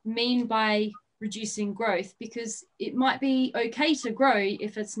mean by reducing growth? Because it might be okay to grow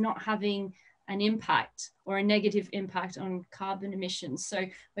if it's not having an impact or a negative impact on carbon emissions. So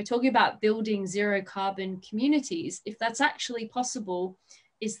we're talking about building zero carbon communities. If that's actually possible,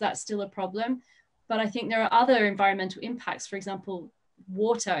 is that still a problem? But I think there are other environmental impacts. For example,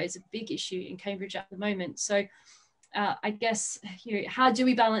 water is a big issue in Cambridge at the moment. So I guess, you know, how do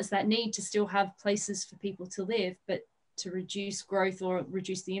we balance that need to still have places for people to live, but to reduce growth or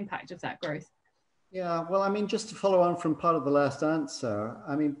reduce the impact of that growth? Yeah, well, I mean, just to follow on from part of the last answer,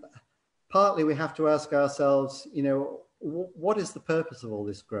 I mean, partly we have to ask ourselves, you know, what is the purpose of all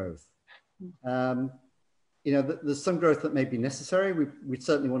this growth? You know, there's some growth that may be necessary. We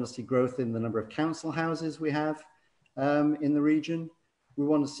certainly want to see growth in the number of council houses we have in the region. We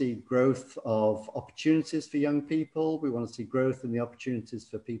want to see growth of opportunities for young people. We want to see growth in the opportunities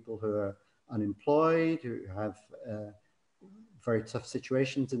for people who are unemployed, who have very tough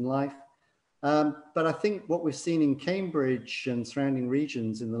situations in life. But I think what we've seen in Cambridge and surrounding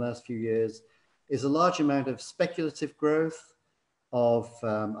regions in the last few years is a large amount of speculative growth of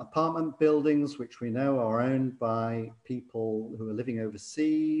apartment buildings, which we know are owned by people who are living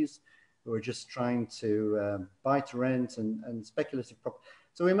overseas, who are just trying to buy to rent and speculative property.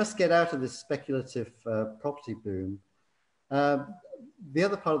 So we must get out of this speculative property boom. The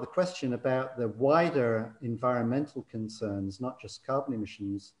other part of the question about the wider environmental concerns, not just carbon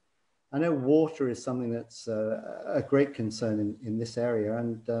emissions, I know water is something that's a great concern in this area,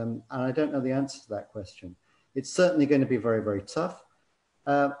 and I don't know the answer to that question. It's certainly going to be very, very tough.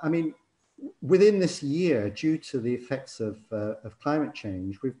 I mean, within this year, due to the effects of climate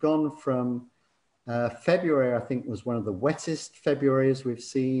change, we've gone from February, I think, was one of the wettest Februaries we've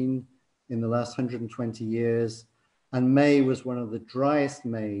seen in the last 120 years, and May was one of the driest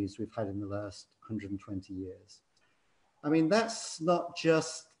Mays we've had in the last 120 years. I mean, that's not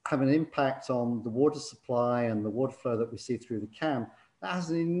just have an impact on the water supply and the water flow that we see through the Cam. That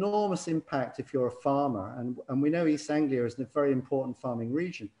has an enormous impact if you're a farmer. And we know East Anglia is a very important farming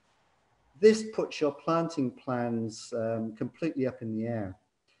region. This puts your planting plans completely up in the air.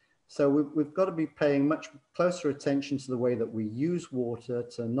 So we've got to be paying much closer attention to the way that we use water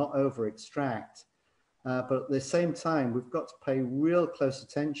to not over extract. But at the same time, we've got to pay real close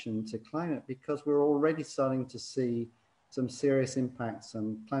attention to climate, because we're already starting to see some serious impacts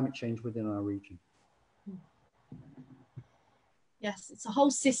on climate change within our region. Yes, it's a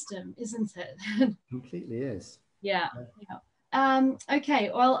whole system, isn't it? Completely is. Yeah. Okay,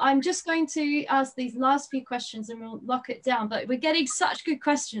 well, I'm just going to ask these last few questions and we'll lock it down, but we're getting such good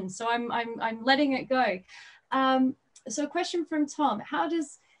questions, so I'm letting it go. So a question from Tom: how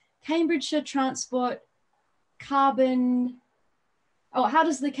does Cambridgeshire transport carbon, how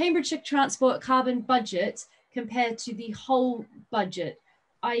does the Cambridgeshire transport carbon budget compare to the whole budget,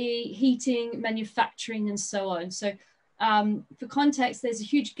 i.e. heating, manufacturing, and so on? So for context, there's a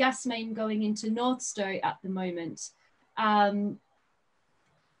huge gas main going into Northstowe at the moment.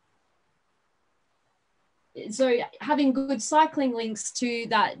 So having good cycling links to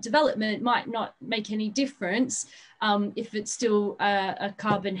that development might not make any difference if it's still a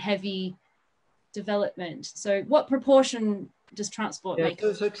carbon heavy development. So what proportion does transport make?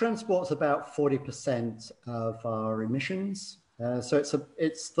 So transport's about 40% of our emissions. So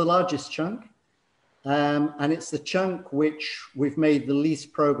it's the largest chunk. And it's the chunk which we've made the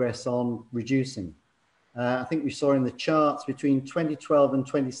least progress on reducing. I think we saw in the charts between 2012 and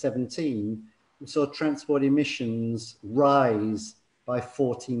 2017, we saw transport emissions rise by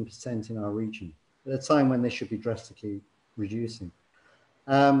 14% in our region, at a time when they should be drastically reducing.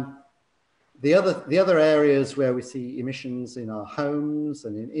 The other areas where we see emissions in our homes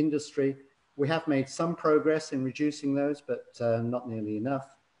and in industry, we have made some progress in reducing those, but not nearly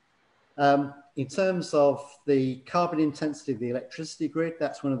enough. In terms of the carbon intensity of the electricity grid,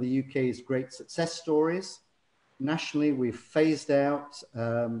 that's one of the UK's great success stories. Nationally, we've phased out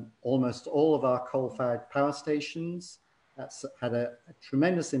almost all of our coal-fired power stations. That's had a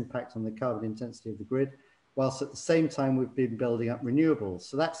tremendous impact on the carbon intensity of the grid, whilst at the same time we've been building up renewables.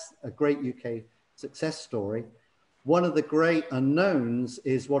 So that's a great UK success story. One of the great unknowns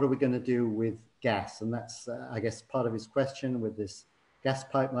is, what are we going to do with gas? And that's, I guess, part of his question with this gas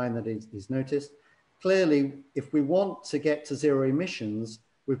pipeline that he's noticed. Clearly, if we want to get to zero emissions,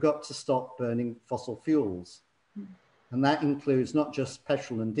 we've got to stop burning fossil fuels. And that includes not just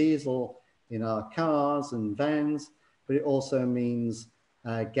petrol and diesel in our cars and vans, but it also means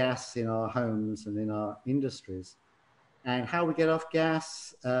gas in our homes and in our industries. And how we get off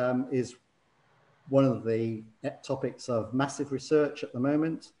gas is one of the topics of massive research at the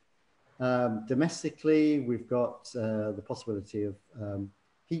moment. Domestically, we've got the possibility of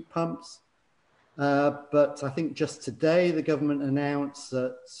heat pumps. But I think just today, the government announced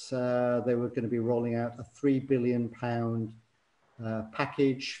that they were going to be rolling out a £3 billion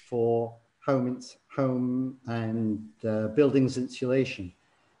package for home and buildings insulation.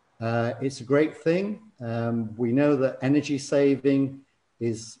 It's a great thing. We know that energy saving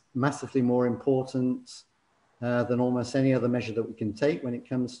is massively more important than almost any other measure that we can take when it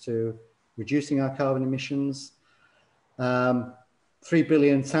comes to reducing our carbon emissions. 3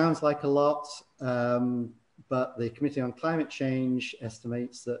 billion sounds like a lot, but the Committee on Climate Change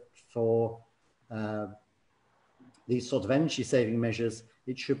estimates that for these sort of energy saving measures,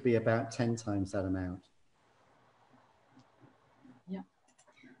 it should be about 10 times that amount. Yeah.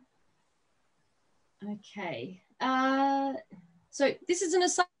 Okay. So this isn't a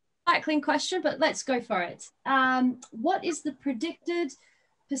cycling question, but let's go for it. What is the predicted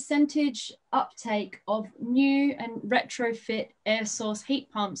percentage uptake of new and retrofit air source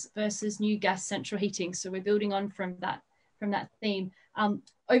heat pumps versus new gas central heating? So we're building on from that theme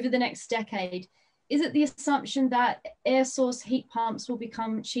over the next decade. Is it the assumption that air source heat pumps will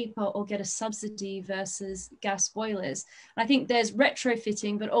become cheaper or get a subsidy versus gas boilers? And I think there's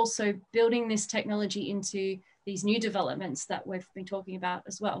retrofitting, but also building this technology into these new developments that we've been talking about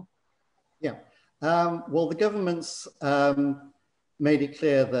as well. Yeah, well, the government's made it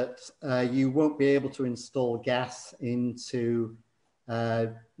clear that you won't be able to install gas into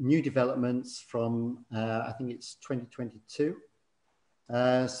new developments from, I think it's 2022.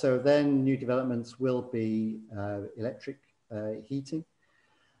 So then new developments will be electric heating.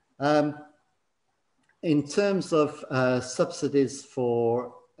 In terms of subsidies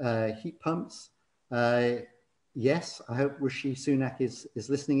for heat pumps, yes, I hope Rishi Sunak is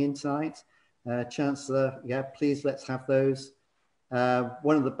listening in tonight. Chancellor, yeah, please let's have those.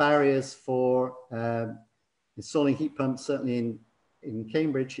 One of the barriers for installing heat pumps, certainly in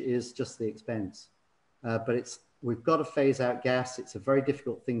Cambridge, is just the expense. But we've got to phase out gas. It's a very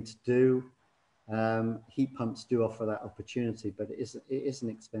difficult thing to do. Heat pumps do offer that opportunity, but it is an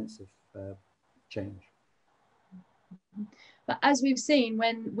expensive change. But as we've seen,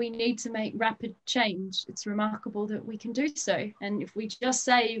 when we need to make rapid change, it's remarkable that we can do so. And if we just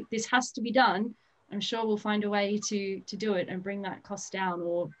say this has to be done, I'm sure we'll find a way to do it and bring that cost down,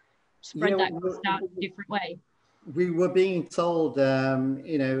 or spread that cost out in a different way. We were being told,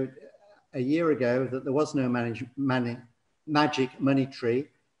 you know, a year ago that there was no magic money tree.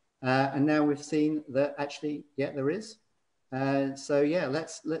 And now we've seen that actually, yeah, there is. So yeah,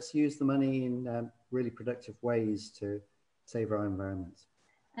 let's use the money in really productive ways to save our environment.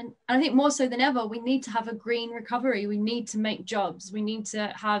 And I think more so than ever, we need to have a green recovery. We need to make jobs. We need to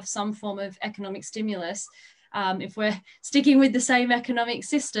have some form of economic stimulus. If we're sticking with the same economic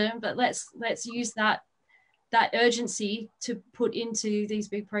system, but let's use that urgency to put into these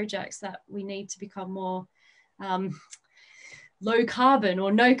big projects that we need to become more low carbon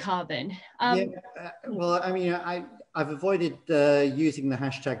or no carbon. Well, I mean, I've avoided using the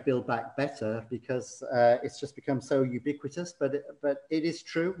hashtag Build Back Better because it's just become so ubiquitous, but it is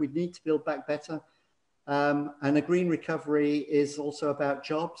true. We need to build back better. And a green recovery is also about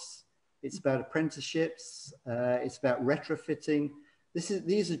jobs. It's about apprenticeships. It's about retrofitting.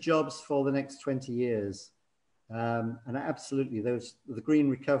 These are jobs for the next 20 years. And absolutely, the green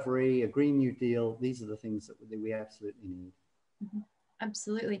recovery, a Green New Deal, these are the things that we absolutely need. Mm-hmm.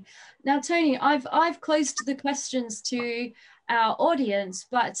 Absolutely. Now, Tony, I've closed the questions to our audience,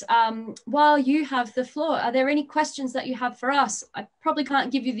 but while you have the floor, are there any questions that you have for us? I probably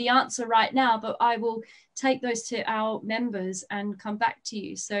can't give you the answer right now, but I will take those to our members and come back to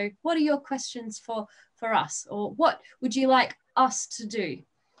you. So what are your questions for us, or what would you like us to do?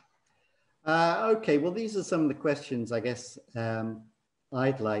 Okay, well, these are some of the questions I guess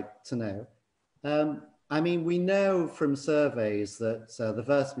I'd like to know. I mean, we know from surveys that the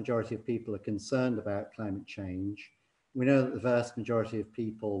vast majority of people are concerned about climate change. We know that the vast majority of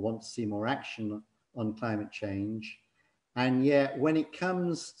people want to see more action on climate change. And yet, when it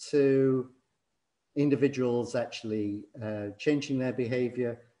comes to individuals actually changing their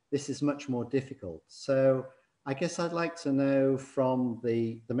behavior, this is much more difficult. So I guess I'd like to know from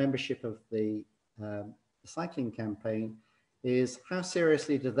the membership of the cycling campaign is how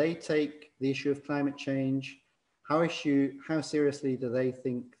seriously do they take the issue of climate change? How seriously do they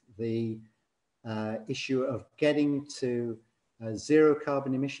think the issue of getting to zero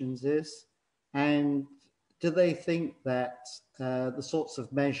carbon emissions is? And do they think that the sorts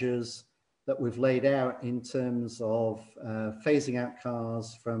of measures that we've laid out in terms of phasing out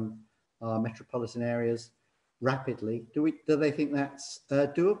cars from our metropolitan areas rapidly, do they think that's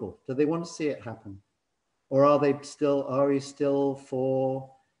doable? Do they want to see it happen? Or are we still for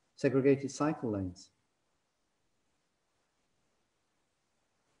segregated cycle lanes?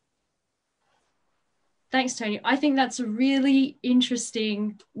 Thanks, Tony. I think that's a really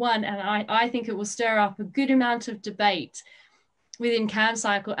interesting one, and I think it will stir up a good amount of debate within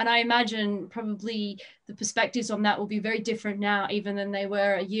Camcycle. And I imagine probably the perspectives on that will be very different now, even than they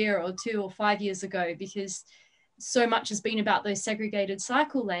were a year or 2 or 5 years ago, because so much has been about those segregated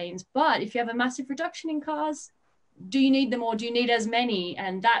cycle lanes. But if you have a massive reduction in cars, do you need them, or do you need as many?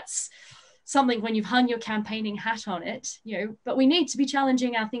 And that's something when you've hung your campaigning hat on it, you know, but we need to be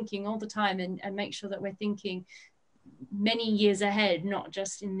challenging our thinking all the time and make sure that we're thinking many years ahead, not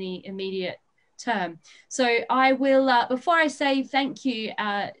just in the immediate term. So I will, before I say thank you,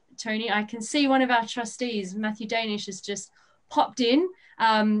 Tony, I can see one of our trustees, Matthew Danish, has just popped in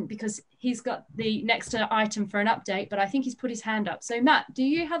because he's got the next item for an update, but I think he's put his hand up. So Matt, do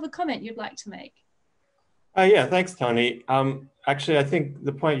you have a comment you'd like to make? Yeah, thanks, Tony. Actually, I think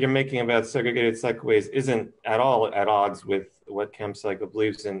the point you're making about segregated cycleways isn't at all at odds with what Camcycle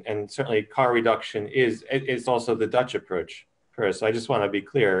believes in, and certainly car reduction is also the Dutch approach first. So I just want to be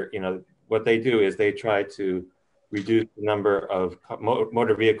clear, you know, what they do is they try to reduce the number of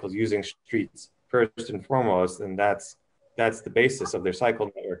motor vehicles using streets first and foremost, and that's the basis of their cycle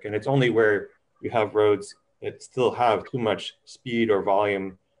network. And it's only where you have roads that still have too much speed or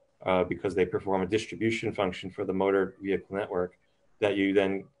volume because they perform a distribution function for the motor vehicle network, that you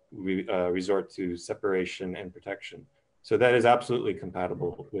then resort to separation and protection. So that is absolutely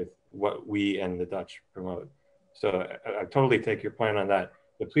compatible with what we and the Dutch promote. So I totally take your point on that,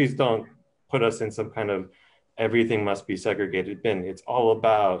 but please don't put us in some kind of everything must be segregated bin. It's all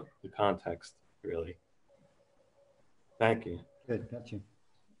about the context, really. Thank you. Good, got you.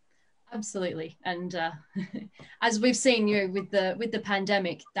 Absolutely, and as we've seen, with the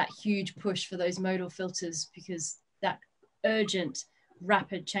pandemic, that huge push for those modal filters, because that urgent,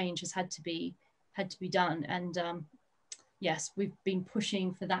 rapid change has had to be done, and yes, we've been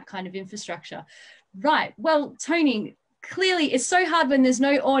pushing for that kind of infrastructure. Right. Well, Tony, clearly it's so hard when there's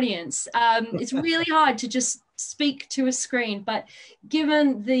no audience. It's really hard to just speak to a screen, but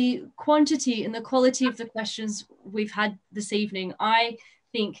given the quantity and the quality of the questions we've had this evening, I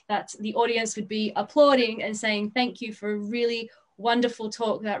think that the audience would be applauding and saying thank you for a really wonderful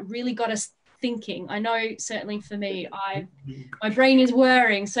talk that really got us thinking. I know certainly for me, my brain is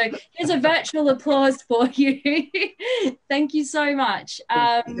whirring. So here's a virtual applause for you. Thank you so much.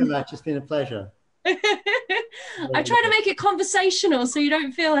 Thank you so much. It's been a pleasure. I try to make it conversational so you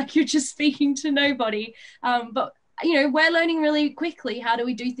don't feel like you're just speaking to nobody. But you know, we're learning really quickly how do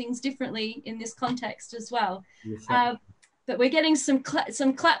we do things differently in this context as well. But we're getting some claps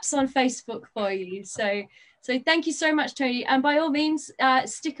on Facebook for you. So thank you so much, Tony. And by all means,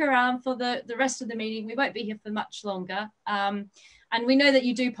 stick around for the rest of the meeting. We won't be here for much longer. And we know that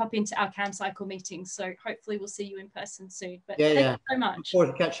you do pop into our Camcycle meetings, so hopefully we'll see you in person soon. But thank you so much. Look forward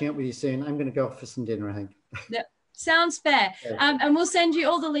to catching up with you soon. I'm going to go off for some dinner, I think. Yep. Sounds fair. Yeah. And we'll send you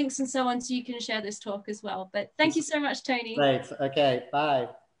all the links and so on so you can share this talk as well. But thank you so much, Tony. Great. Okay. Bye.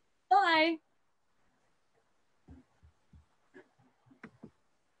 Bye.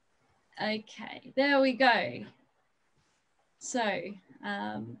 Okay, there we go. So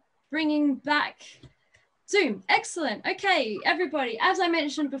bringing back Zoom. Excellent. Okay, everybody, as I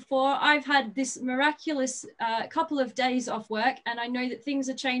mentioned before, I've had this miraculous couple of days off work, and I know that things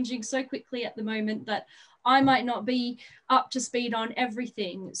are changing so quickly at the moment that I might not be up to speed on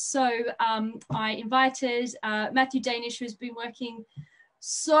everything. So I invited Matthew Danish, who's been working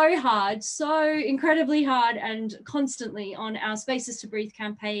so hard, so incredibly hard and constantly on our Spaces to Breathe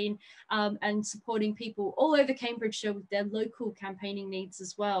campaign, and supporting people all over Cambridgeshire with their local campaigning needs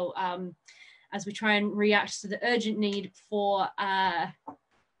as well, as we try and react to the urgent need for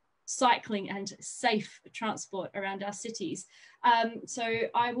cycling and safe transport around our cities. So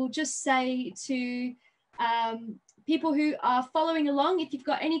I will just say to people who are following along, if you've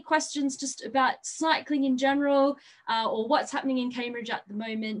got any questions just about cycling in general, or what's happening in Cambridge at the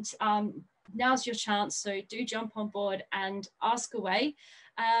moment, now's your chance. So do jump on board and ask away.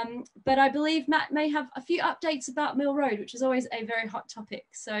 But I believe Matt may have a few updates about Mill Road, which is always a very hot topic.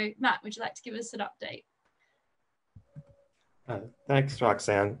 So Matt, would you like to give us an update? Thanks,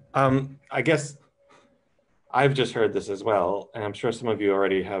 Roxanne. I guess I've just heard this as well, and I'm sure some of you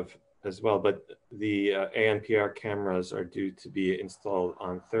already have as well, but the ANPR cameras are due to be installed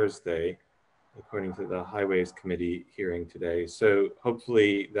on Thursday, according to the Highways Committee hearing today. So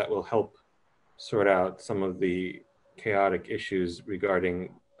hopefully that will help sort out some of the chaotic issues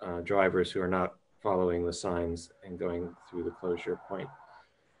regarding drivers who are not following the signs and going through the closure point.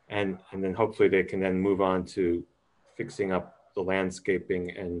 And then hopefully they can then move on to fixing up the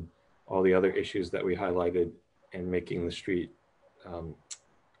landscaping and all the other issues that we highlighted and making the street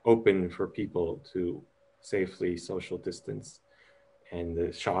open for people to safely social distance, and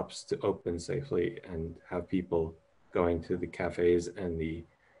the shops to open safely and have people going to the cafes and the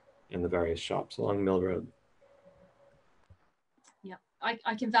various shops along Mill Road. Yeah,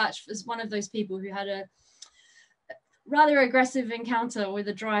 I can vouch as one of those people who had a rather aggressive encounter with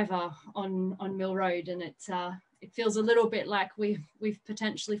a driver on Mill Road, and it feels a little bit like we've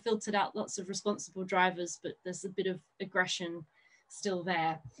potentially filtered out lots of responsible drivers, but there's a bit of aggression still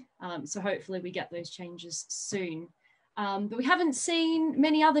there. So hopefully we get those changes soon. But we haven't seen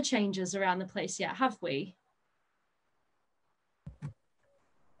many other changes around the place yet, have we?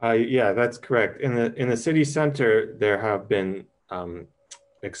 Yeah, that's correct. In the city center, there have been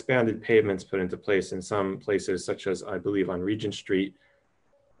expanded pavements put into place in some places, such as I believe on Regent Street.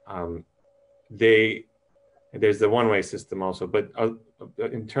 There's the one-way system also, but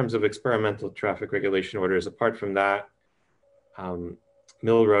in terms of experimental traffic regulation orders, apart from that,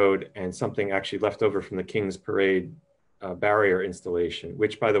 Mill Road and something actually left over from the King's Parade barrier installation,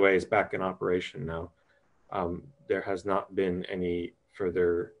 which by the way is back in operation now. There has not been any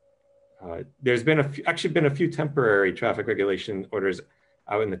further, there's been actually been a few temporary traffic regulation orders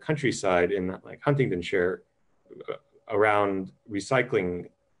out in the countryside in like Huntingdonshire around recycling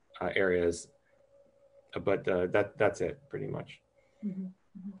areas, but that's it pretty much. Mm-hmm.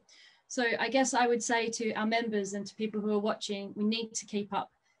 Mm-hmm. So I guess I would say to our members and to people who are watching, we need to keep up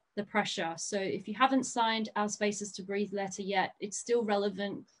the pressure. So if you haven't signed our Spaces to Breathe letter yet, it's still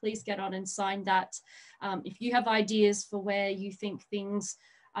relevant. Please get on and sign that. If you have ideas for where you think things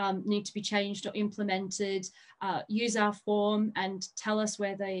need to be changed or implemented, use our form and tell us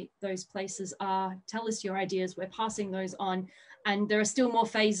where those places are. Tell us your ideas. We're passing those on. And there are still more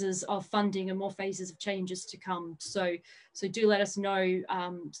phases of funding and more phases of changes to come. So do let us know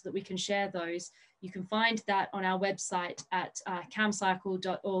so that we can share those. You can find that on our website at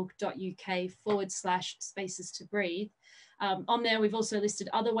camcycle.org.uk/spaces to breathe. On there, we've also listed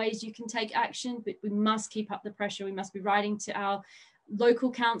other ways you can take action, but we must keep up the pressure. We must be writing to our local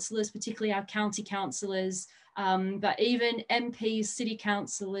councillors, particularly our county councillors, but even MPs, city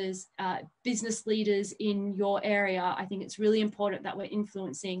councillors, business leaders in your area. I think it's really important that we're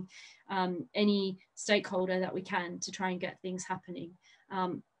influencing any stakeholder that we can to try and get things happening.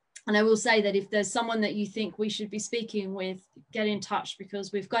 And I will say that if there's someone that you think we should be speaking with, get in touch,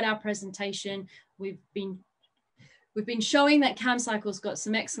 because we've got our presentation. We've been showing that Camcycle's got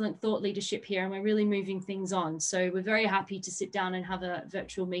some excellent thought leadership here, and we're really moving things on. So we're very happy to sit down and have a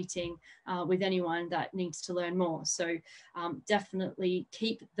virtual meeting with anyone that needs to learn more. So definitely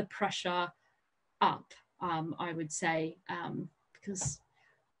keep the pressure up, I would say, because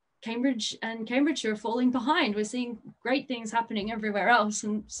Cambridge and Cambridgeshire are falling behind. We're seeing great things happening everywhere else,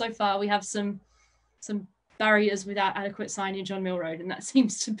 and so far we have some barriers without adequate signage on Mill Road, and that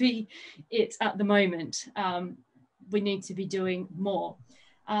seems to be it at the moment. We need to be doing more.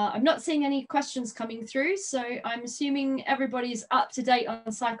 I'm not seeing any questions coming through, so I'm assuming everybody's up to date on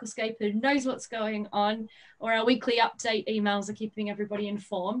Cyclescape and knows what's going on, or our weekly update emails are keeping everybody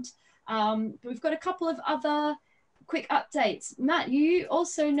informed. But we've got a couple of other quick updates. Matt, you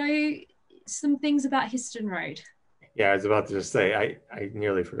also know some things about Histon Road. Yeah, I was about to just say, I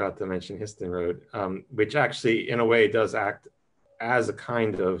nearly forgot to mention Histon Road, which actually in a way does act as a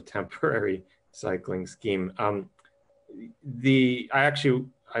kind of temporary cycling scheme.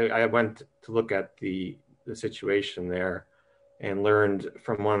 I went to look at the situation there and learned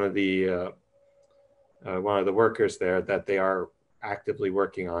from one of the workers there that they are actively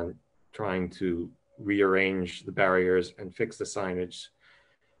working on trying to rearrange the barriers and fix the signage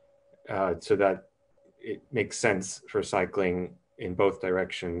so that it makes sense for cycling in both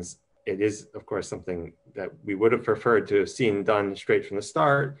directions. It is, of course, something that we would have preferred to have seen done straight from the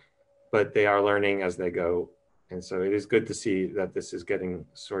start, but they are learning as they go. And so it is good to see that this is getting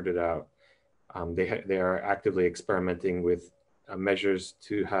sorted out. They are actively experimenting with measures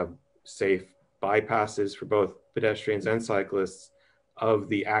to have safe bypasses for both pedestrians and cyclists of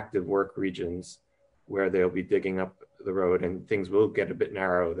the active work regions, where they'll be digging up the road and things will get a bit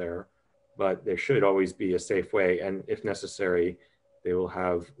narrow there, but there should always be a safe way. And if necessary, they will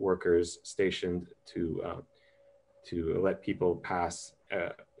have workers stationed to let people pass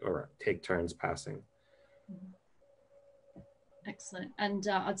or take turns passing. Excellent. And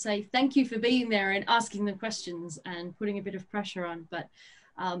I'd say thank you for being there and asking the questions and putting a bit of pressure on. But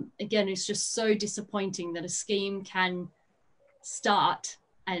again, it's just so disappointing that a scheme can start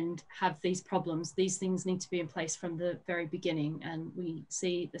and have these problems. These things need to be in place from the very beginning, and we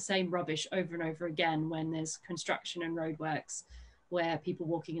see the same rubbish over and over again when there's construction and roadworks, where people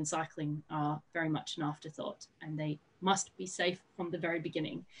walking and cycling are very much an afterthought, and they must be safe from the very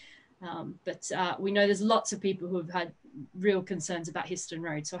beginning. But we know there's lots of people who have had real concerns about Histon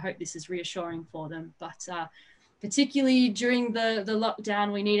Road, so I hope this is reassuring for them. But particularly during the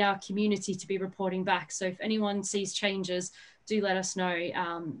lockdown, we need our community to be reporting back. So if anyone sees changes, do let us know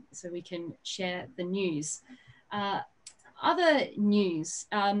so we can share the news. Other news,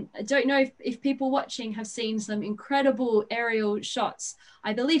 I don't know if people watching have seen some incredible aerial shots,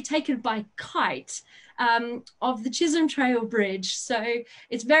 I believe taken by kite, of the Chisholm Trail Bridge. So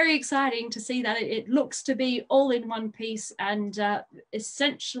it's very exciting to see that it looks to be all in one piece and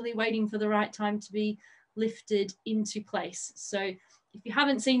essentially waiting for the right time to be lifted into place. So if you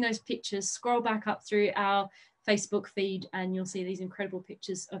haven't seen those pictures, scroll back up through our Facebook feed and you'll see these incredible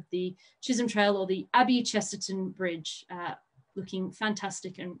pictures of the Chisholm Trail, or the Abbey Chesterton Bridge, looking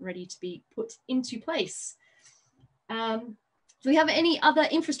fantastic and ready to be put into place. Do we have any other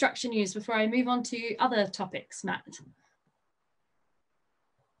infrastructure news before I move on to other topics, Matt?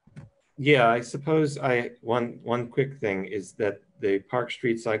 Yeah, I suppose one quick thing is that the Park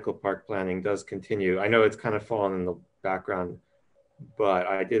Street Cycle Park planning does continue. I know it's kind of fallen in the background, but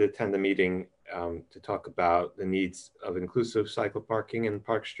I did attend the meeting to talk about the needs of inclusive cycle parking in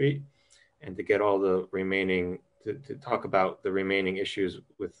Park Street, and to get all the remaining, to talk about the remaining issues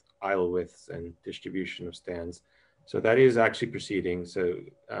with aisle widths and distribution of stands. So that is actually proceeding. So,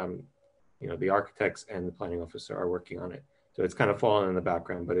 you know, the architects and the planning officer are working on it. So it's kind of fallen in the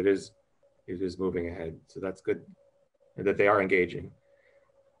background, but it is moving ahead. So that's good that they are engaging.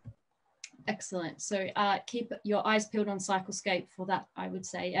 Excellent. So keep your eyes peeled on Cyclescape for that, I would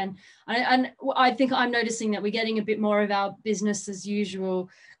say. And I think I'm noticing that we're getting a bit more of our business as usual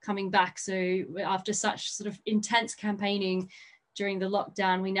coming back. So after such sort of intense campaigning during the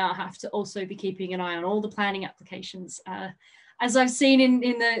lockdown, we now have to also be keeping an eye on all the planning applications. As I've seen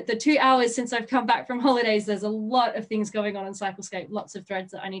in the 2 hours since I've come back from holidays, there's a lot of things going on Cyclescape, lots of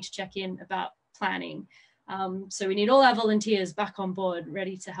threads that I need to check in about planning. So we need all our volunteers back on board,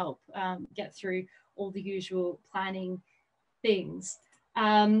 ready to help get through all the usual planning things.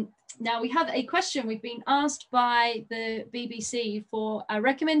 Now we have a question. We've been asked by the BBC for a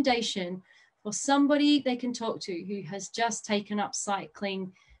recommendation for somebody they can talk to who has just taken up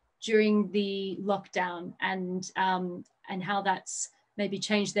cycling during the lockdown, and how that's maybe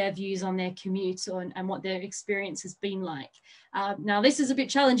changed their views on their commute and what their experience has been like. Now, this is a bit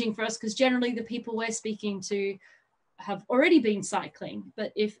challenging for us because generally the people we're speaking to have already been cycling.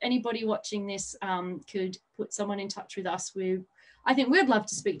 But if anybody watching this could put someone in touch with us, I think we'd love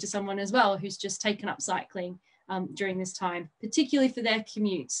to speak to someone as well who's just taken up cycling during this time, particularly for their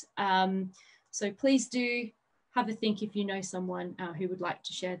commute. So please do have a think if you know someone who would like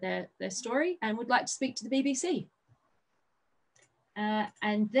to share their story and would like to speak to the BBC.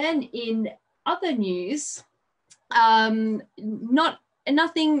 And then in other news,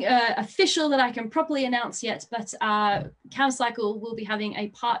 nothing official that I can properly announce yet, but Camcycle will be having a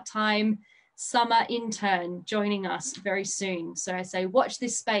part-time summer intern joining us very soon. So I say watch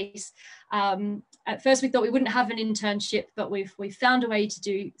this space. At first we thought we wouldn't have an internship, but we've found a way to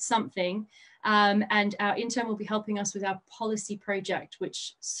do something. And our intern will be helping us with our policy project,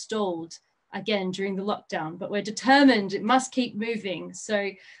 which stalled again during the lockdown, but we're determined it must keep moving.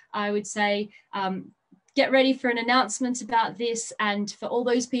 So I would say get ready for an announcement about this, and for all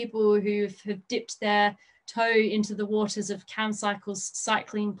those people who have dipped their toe into the waters of Camcycle's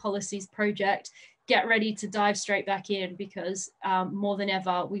cycling policies project, get ready to dive straight back in, because more than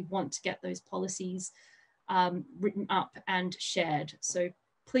ever we want to get those policies written up and shared. So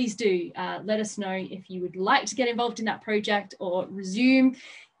please do let us know if you would like to get involved in that project or resume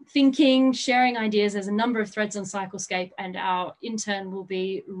thinking, sharing ideas. There's a number of threads on Cyclescape, and our intern will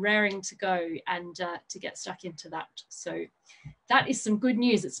be raring to go and to get stuck into that. So that is some good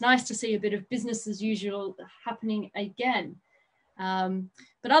news. It's nice to see a bit of business as usual happening again.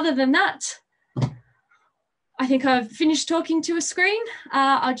 But other than that, I think I've finished talking to a screen.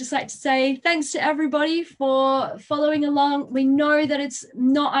 I'd just like to say thanks to everybody for following along. We know that it's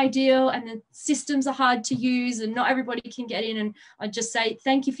not ideal and the systems are hard to use and not everybody can get in. And I'd just say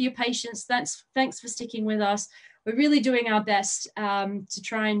thank you for your patience. Thanks for sticking with us. We're really doing our best to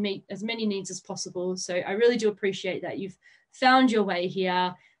try and meet as many needs as possible. So I really do appreciate that you've found your way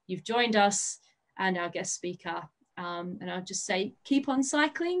here. You've joined us and our guest speaker. And I'll just say keep on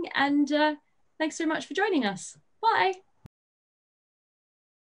cycling, and thanks so much for joining us. Bye.